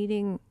were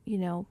needing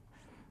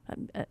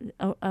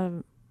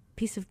a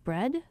piece of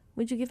bread?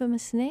 Would you give them a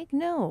snake?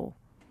 No.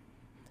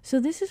 So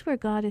this is where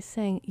God is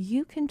saying,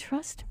 you can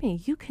trust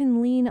me. You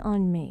can lean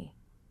on me.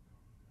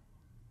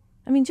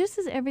 I mean, just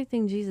as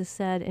everything Jesus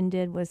said and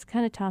did was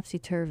kind of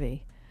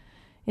topsy-turvy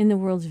in the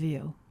world's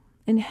view,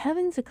 in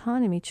heaven's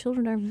economy,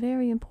 children are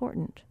very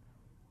important.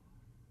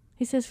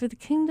 He says, for the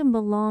kingdom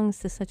belongs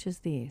to such as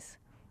these.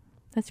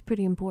 That's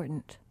pretty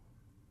important.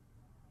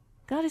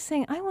 God is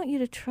saying, I want you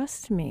to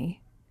trust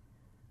me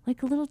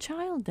like a little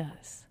child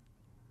does.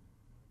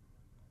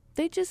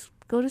 They just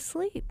go to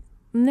sleep,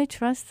 and they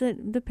trust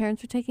that the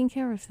parents are taking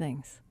care of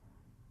things.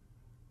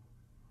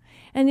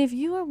 And if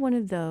you are one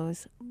of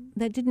those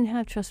that didn't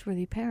have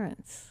trustworthy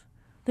parents,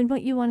 then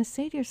what you want to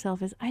say to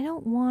yourself is, I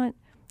don't want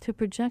to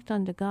project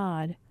onto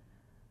God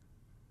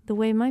the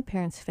way my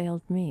parents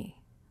failed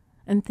me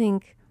and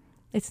think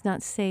it's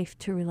not safe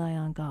to rely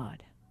on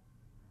God.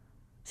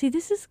 See,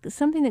 this is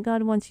something that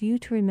God wants you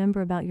to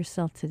remember about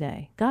yourself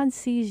today. God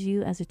sees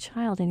you as a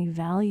child and he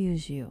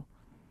values you.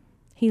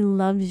 He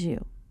loves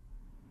you.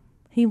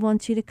 He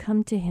wants you to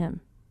come to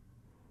him.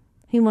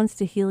 He wants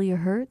to heal your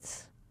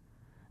hurts.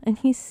 And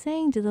he's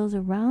saying to those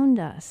around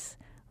us,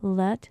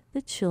 let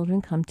the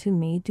children come to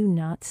me. Do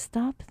not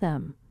stop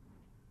them.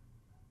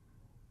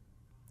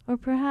 Or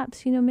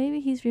perhaps,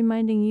 maybe he's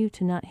reminding you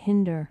to not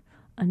hinder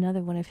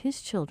another one of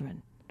his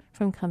children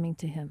from coming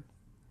to him.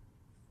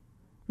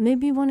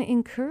 Maybe you want to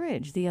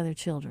encourage the other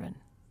children,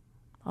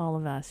 all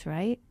of us,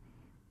 right?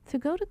 To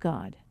go to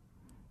God,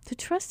 to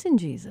trust in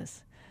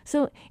Jesus.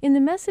 So in the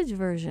Message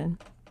version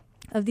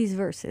of these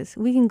verses,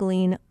 we can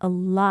glean a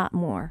lot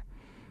more.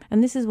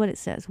 And this is what it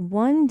says.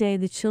 One day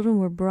the children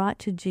were brought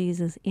to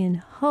Jesus in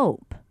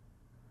hope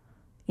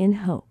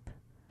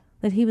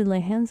that he would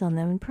lay hands on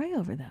them and pray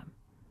over them.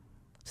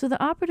 So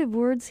the operative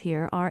words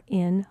here are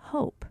in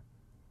hope.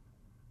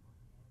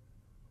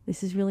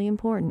 This is really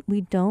important.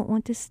 We don't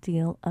want to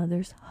steal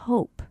others'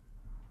 hope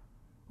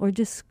or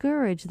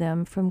discourage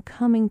them from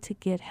coming to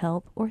get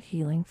help or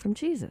healing from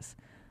Jesus.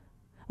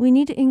 We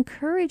need to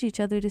encourage each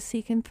other to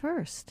seek him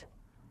first.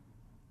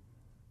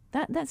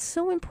 That's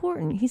so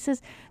important. He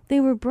says they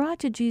were brought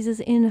to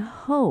Jesus in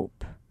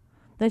hope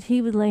that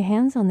he would lay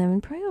hands on them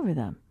and pray over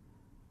them.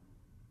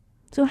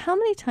 So how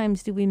many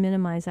times do we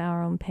minimize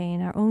our own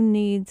pain, our own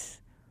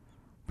needs,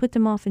 put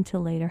them off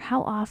until later?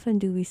 How often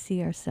do we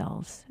see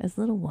ourselves as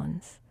little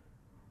ones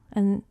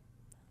and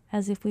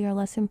as if we are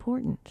less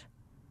important?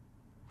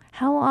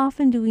 How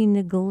often do we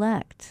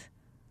neglect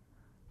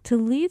to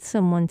lead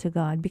someone to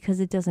God because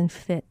it doesn't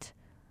fit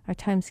our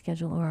time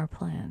schedule or our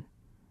plan?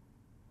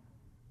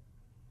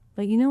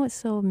 But you know what's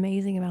so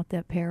amazing about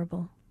that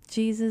parable?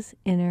 Jesus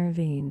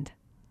intervened.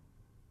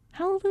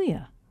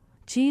 Hallelujah.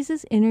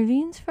 Jesus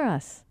intervenes for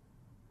us.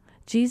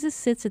 Jesus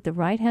sits at the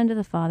right hand of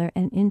the Father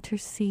and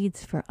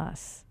intercedes for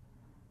us.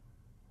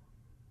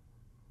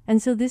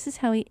 And so this is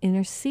how he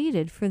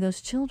interceded for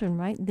those children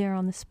right there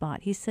on the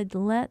spot. He said,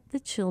 let the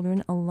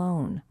children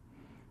alone.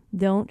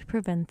 Don't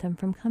prevent them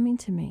from coming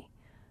to me.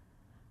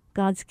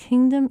 God's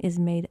kingdom is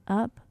made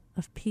up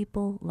of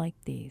people like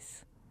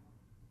these.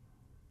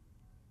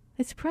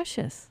 It's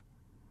precious.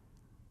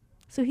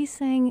 So he's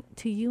saying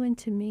to you and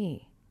to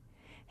me,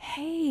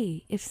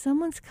 hey, if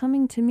someone's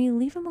coming to me,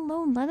 leave them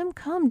alone. Let them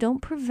come. Don't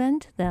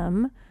prevent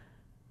them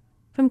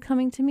from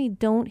coming to me.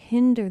 Don't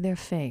hinder their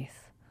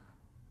faith.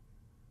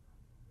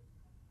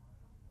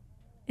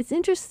 It's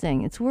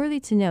interesting. It's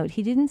worthy to note.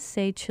 He didn't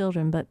say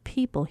children, but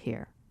people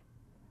here.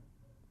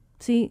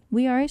 See,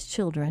 we are his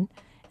children,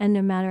 and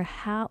no matter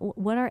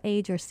what our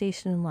age or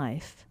station in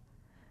life,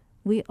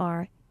 we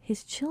are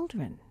his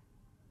children.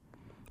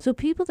 So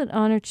people that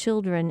honor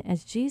children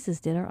as Jesus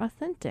did are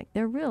authentic.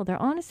 They're real.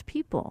 They're honest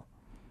people.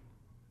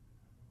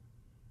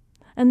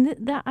 And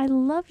that I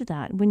loved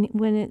that when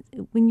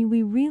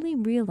we really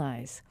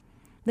realize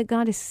that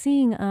God is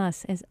seeing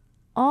us as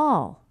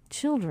all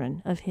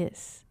children of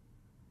his,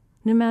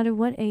 no matter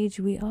what age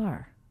we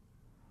are.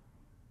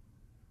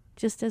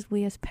 Just as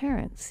we as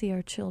parents see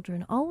our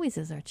children always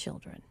as our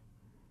children,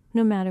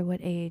 no matter what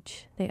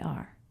age they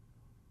are.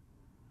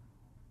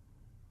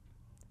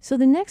 So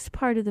the next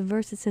part of the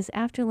verse, it says,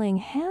 after laying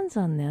hands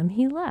on them,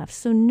 he left.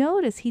 So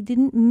notice he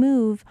didn't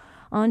move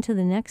on to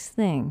the next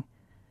thing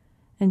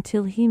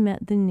until he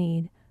met the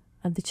need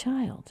of the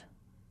child.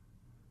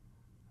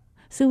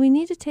 So we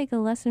need to take a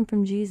lesson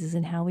from Jesus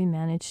in how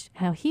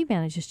he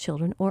manages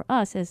children, or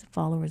us as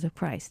followers of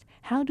Christ.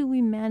 How do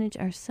we manage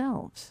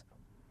ourselves?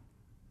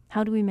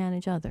 How do we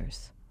manage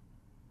others?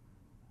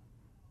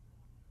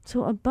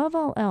 So above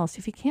all else,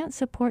 if you can't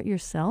support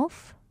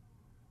yourself,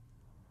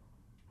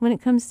 when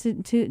it comes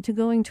to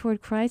going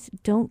toward Christ,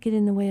 don't get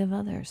in the way of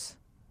others.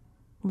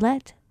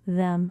 Let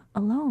them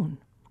alone.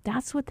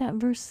 That's what that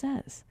verse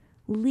says.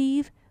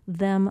 Leave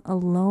them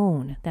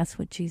alone. That's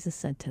what Jesus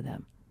said to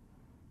them.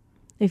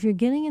 If you're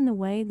getting in the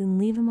way, then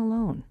leave them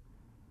alone.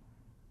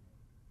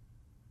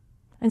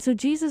 And so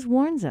Jesus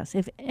warns us,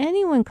 if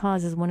anyone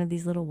causes one of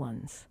these little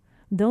ones,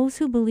 those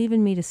who believe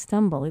in me, to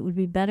stumble, it would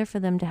be better for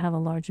them to have a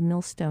large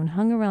millstone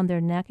hung around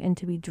their neck and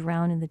to be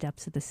drowned in the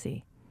depths of the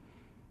sea.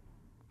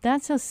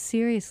 That's how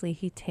seriously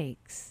he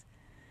takes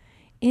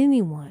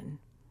anyone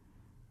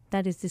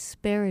that is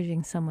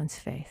disparaging someone's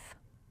faith.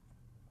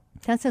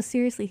 That's how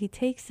seriously he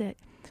takes it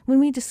when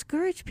we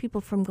discourage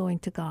people from going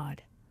to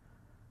God.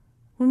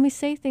 When we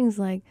say things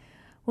like,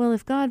 well,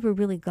 if God were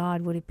really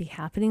God, would it be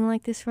happening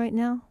like this right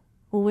now?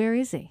 Well, where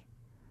is he?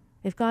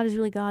 If God is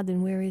really God,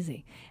 then where is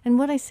he? And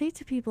what I say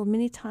to people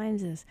many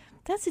times is,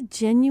 that's a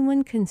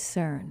genuine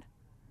concern.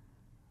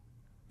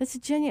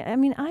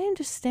 I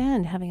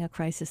understand having a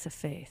crisis of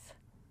faith.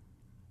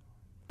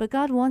 But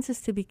God wants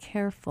us to be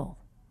careful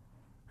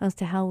as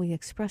to how we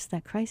express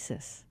that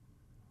crisis.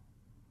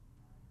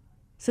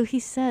 So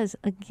he says,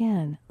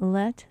 again,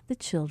 let the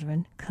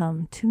children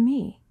come to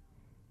me.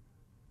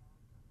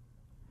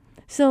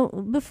 So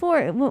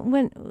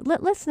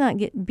let's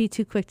not be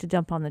too quick to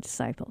dump on the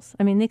disciples.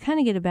 I mean, they kind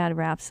of get a bad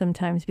rap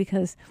sometimes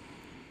because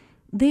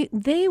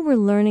they were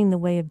learning the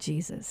way of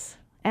Jesus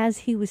as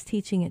he was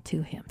teaching it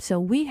to him. So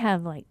we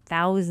have like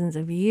thousands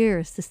of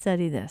years to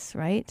study this,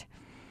 right?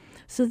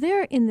 So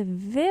they're in the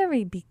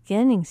very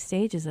beginning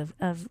stages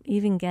of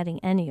even getting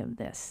any of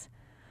this.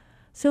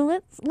 So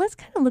let's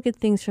kind of look at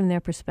things from their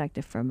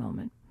perspective for a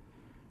moment.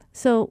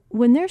 So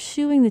when they're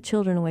shooing the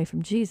children away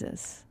from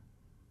Jesus,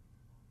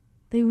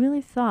 they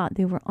really thought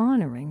they were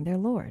honoring their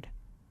Lord.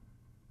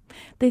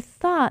 They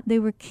thought they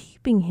were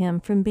keeping him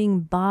from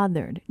being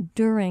bothered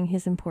during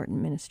his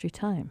important ministry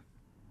time.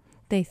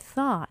 They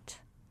thought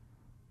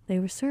they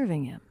were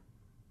serving him.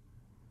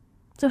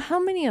 So how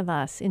many of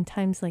us in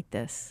times like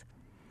this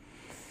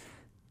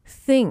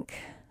think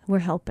we're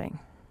helping,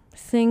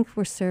 think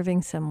we're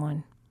serving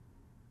someone,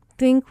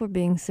 think we're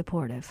being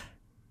supportive,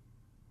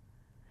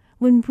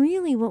 when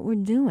really what we're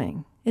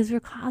doing is we're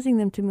causing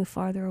them to move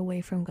farther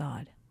away from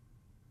God,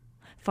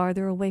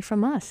 farther away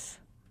from us?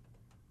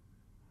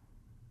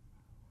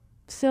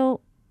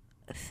 So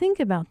think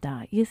about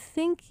that. You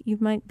think you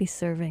might be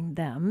serving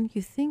them.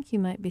 You think you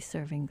might be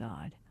serving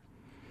God.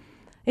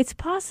 It's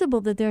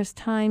possible that there's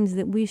times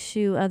that we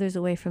shoo others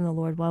away from the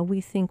Lord while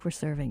we think we're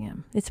serving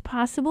him. It's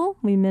possible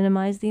we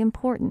minimize the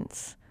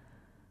importance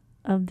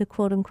of the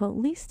quote-unquote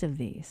least of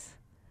these,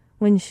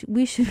 when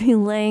we should be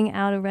laying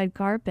out a red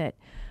carpet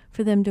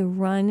for them to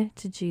run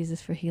to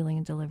Jesus for healing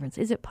and deliverance.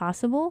 Is it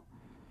possible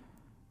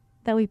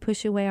that we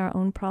push away our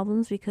own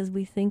problems because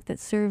we think that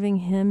serving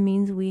him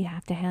means we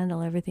have to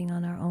handle everything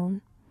on our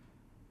own?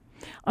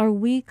 Are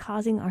we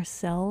causing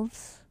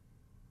ourselves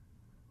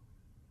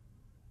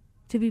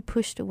to be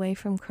pushed away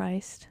from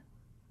Christ?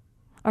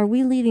 Are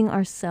we leading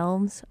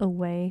ourselves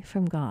away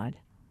from God?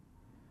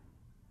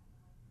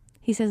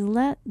 He says,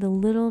 let the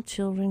little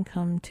children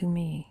come to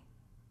me.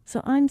 So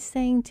I'm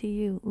saying to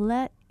you,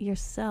 let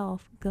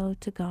yourself go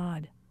to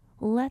God.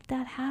 Let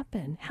that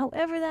happen,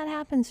 however that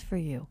happens for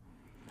you.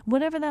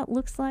 Whatever that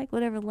looks like,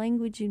 whatever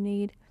language you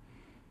need,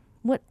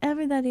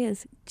 whatever that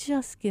is,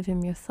 just give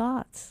him your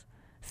thoughts.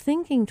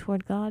 Thinking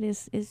toward God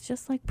is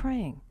just like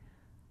praying.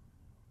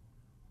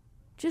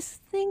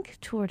 Just think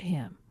toward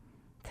him.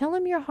 Tell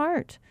him your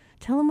heart.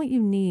 Tell him what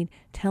you need.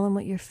 Tell him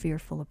what you're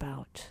fearful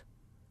about.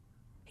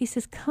 He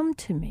says, come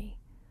to me,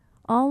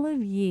 all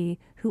of ye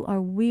who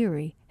are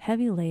weary,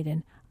 heavy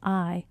laden,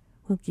 I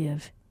will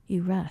give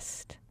you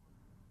rest.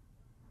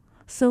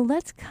 So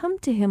let's come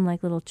to him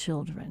like little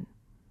children,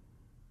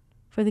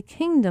 for the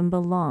kingdom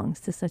belongs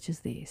to such as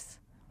these.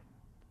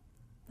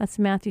 That's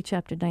Matthew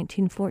chapter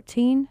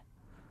 19:14.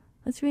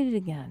 Let's read it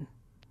again.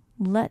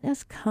 Let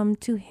us come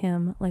to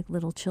him like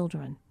little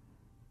children.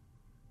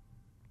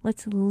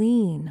 Let's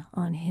lean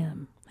on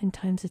him in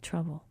times of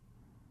trouble.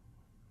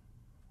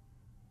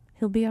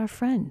 He'll be our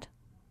friend.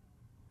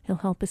 He'll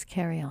help us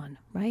carry on,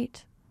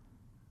 right?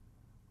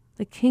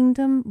 The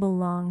kingdom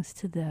belongs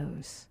to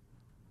those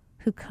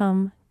who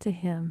come to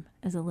him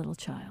as a little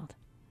child.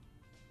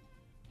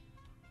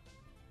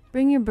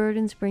 Bring your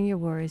burdens, bring your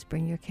worries,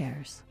 bring your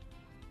cares.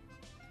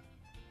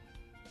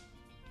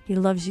 He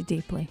loves you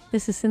deeply.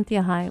 This is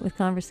Cynthia Hiett with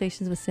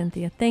Conversations with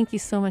Cynthia. Thank you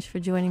so much for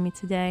joining me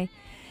today.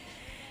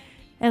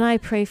 And I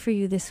pray for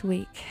you this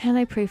week. And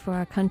I pray for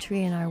our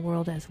country and our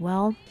world as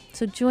well.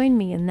 So join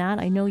me in that.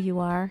 I know you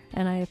are,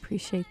 and I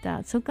appreciate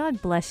that. So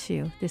God bless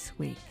you this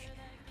week.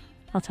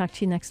 I'll talk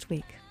to you next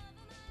week.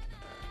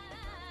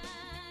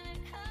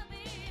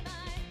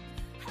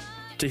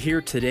 To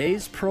hear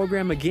today's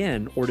program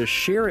again or to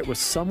share it with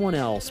someone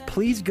else,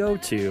 please go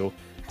to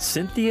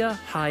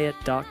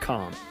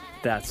CynthiaHiett.com.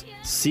 That's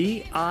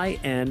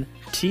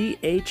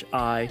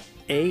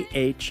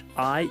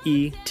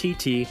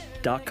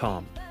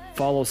CynthiaHiett.com.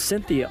 Follow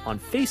Cynthia on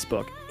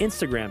Facebook,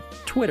 Instagram,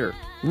 Twitter,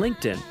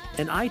 LinkedIn,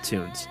 and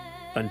iTunes.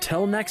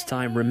 Until next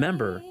time,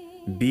 remember,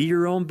 be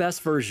your own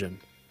best version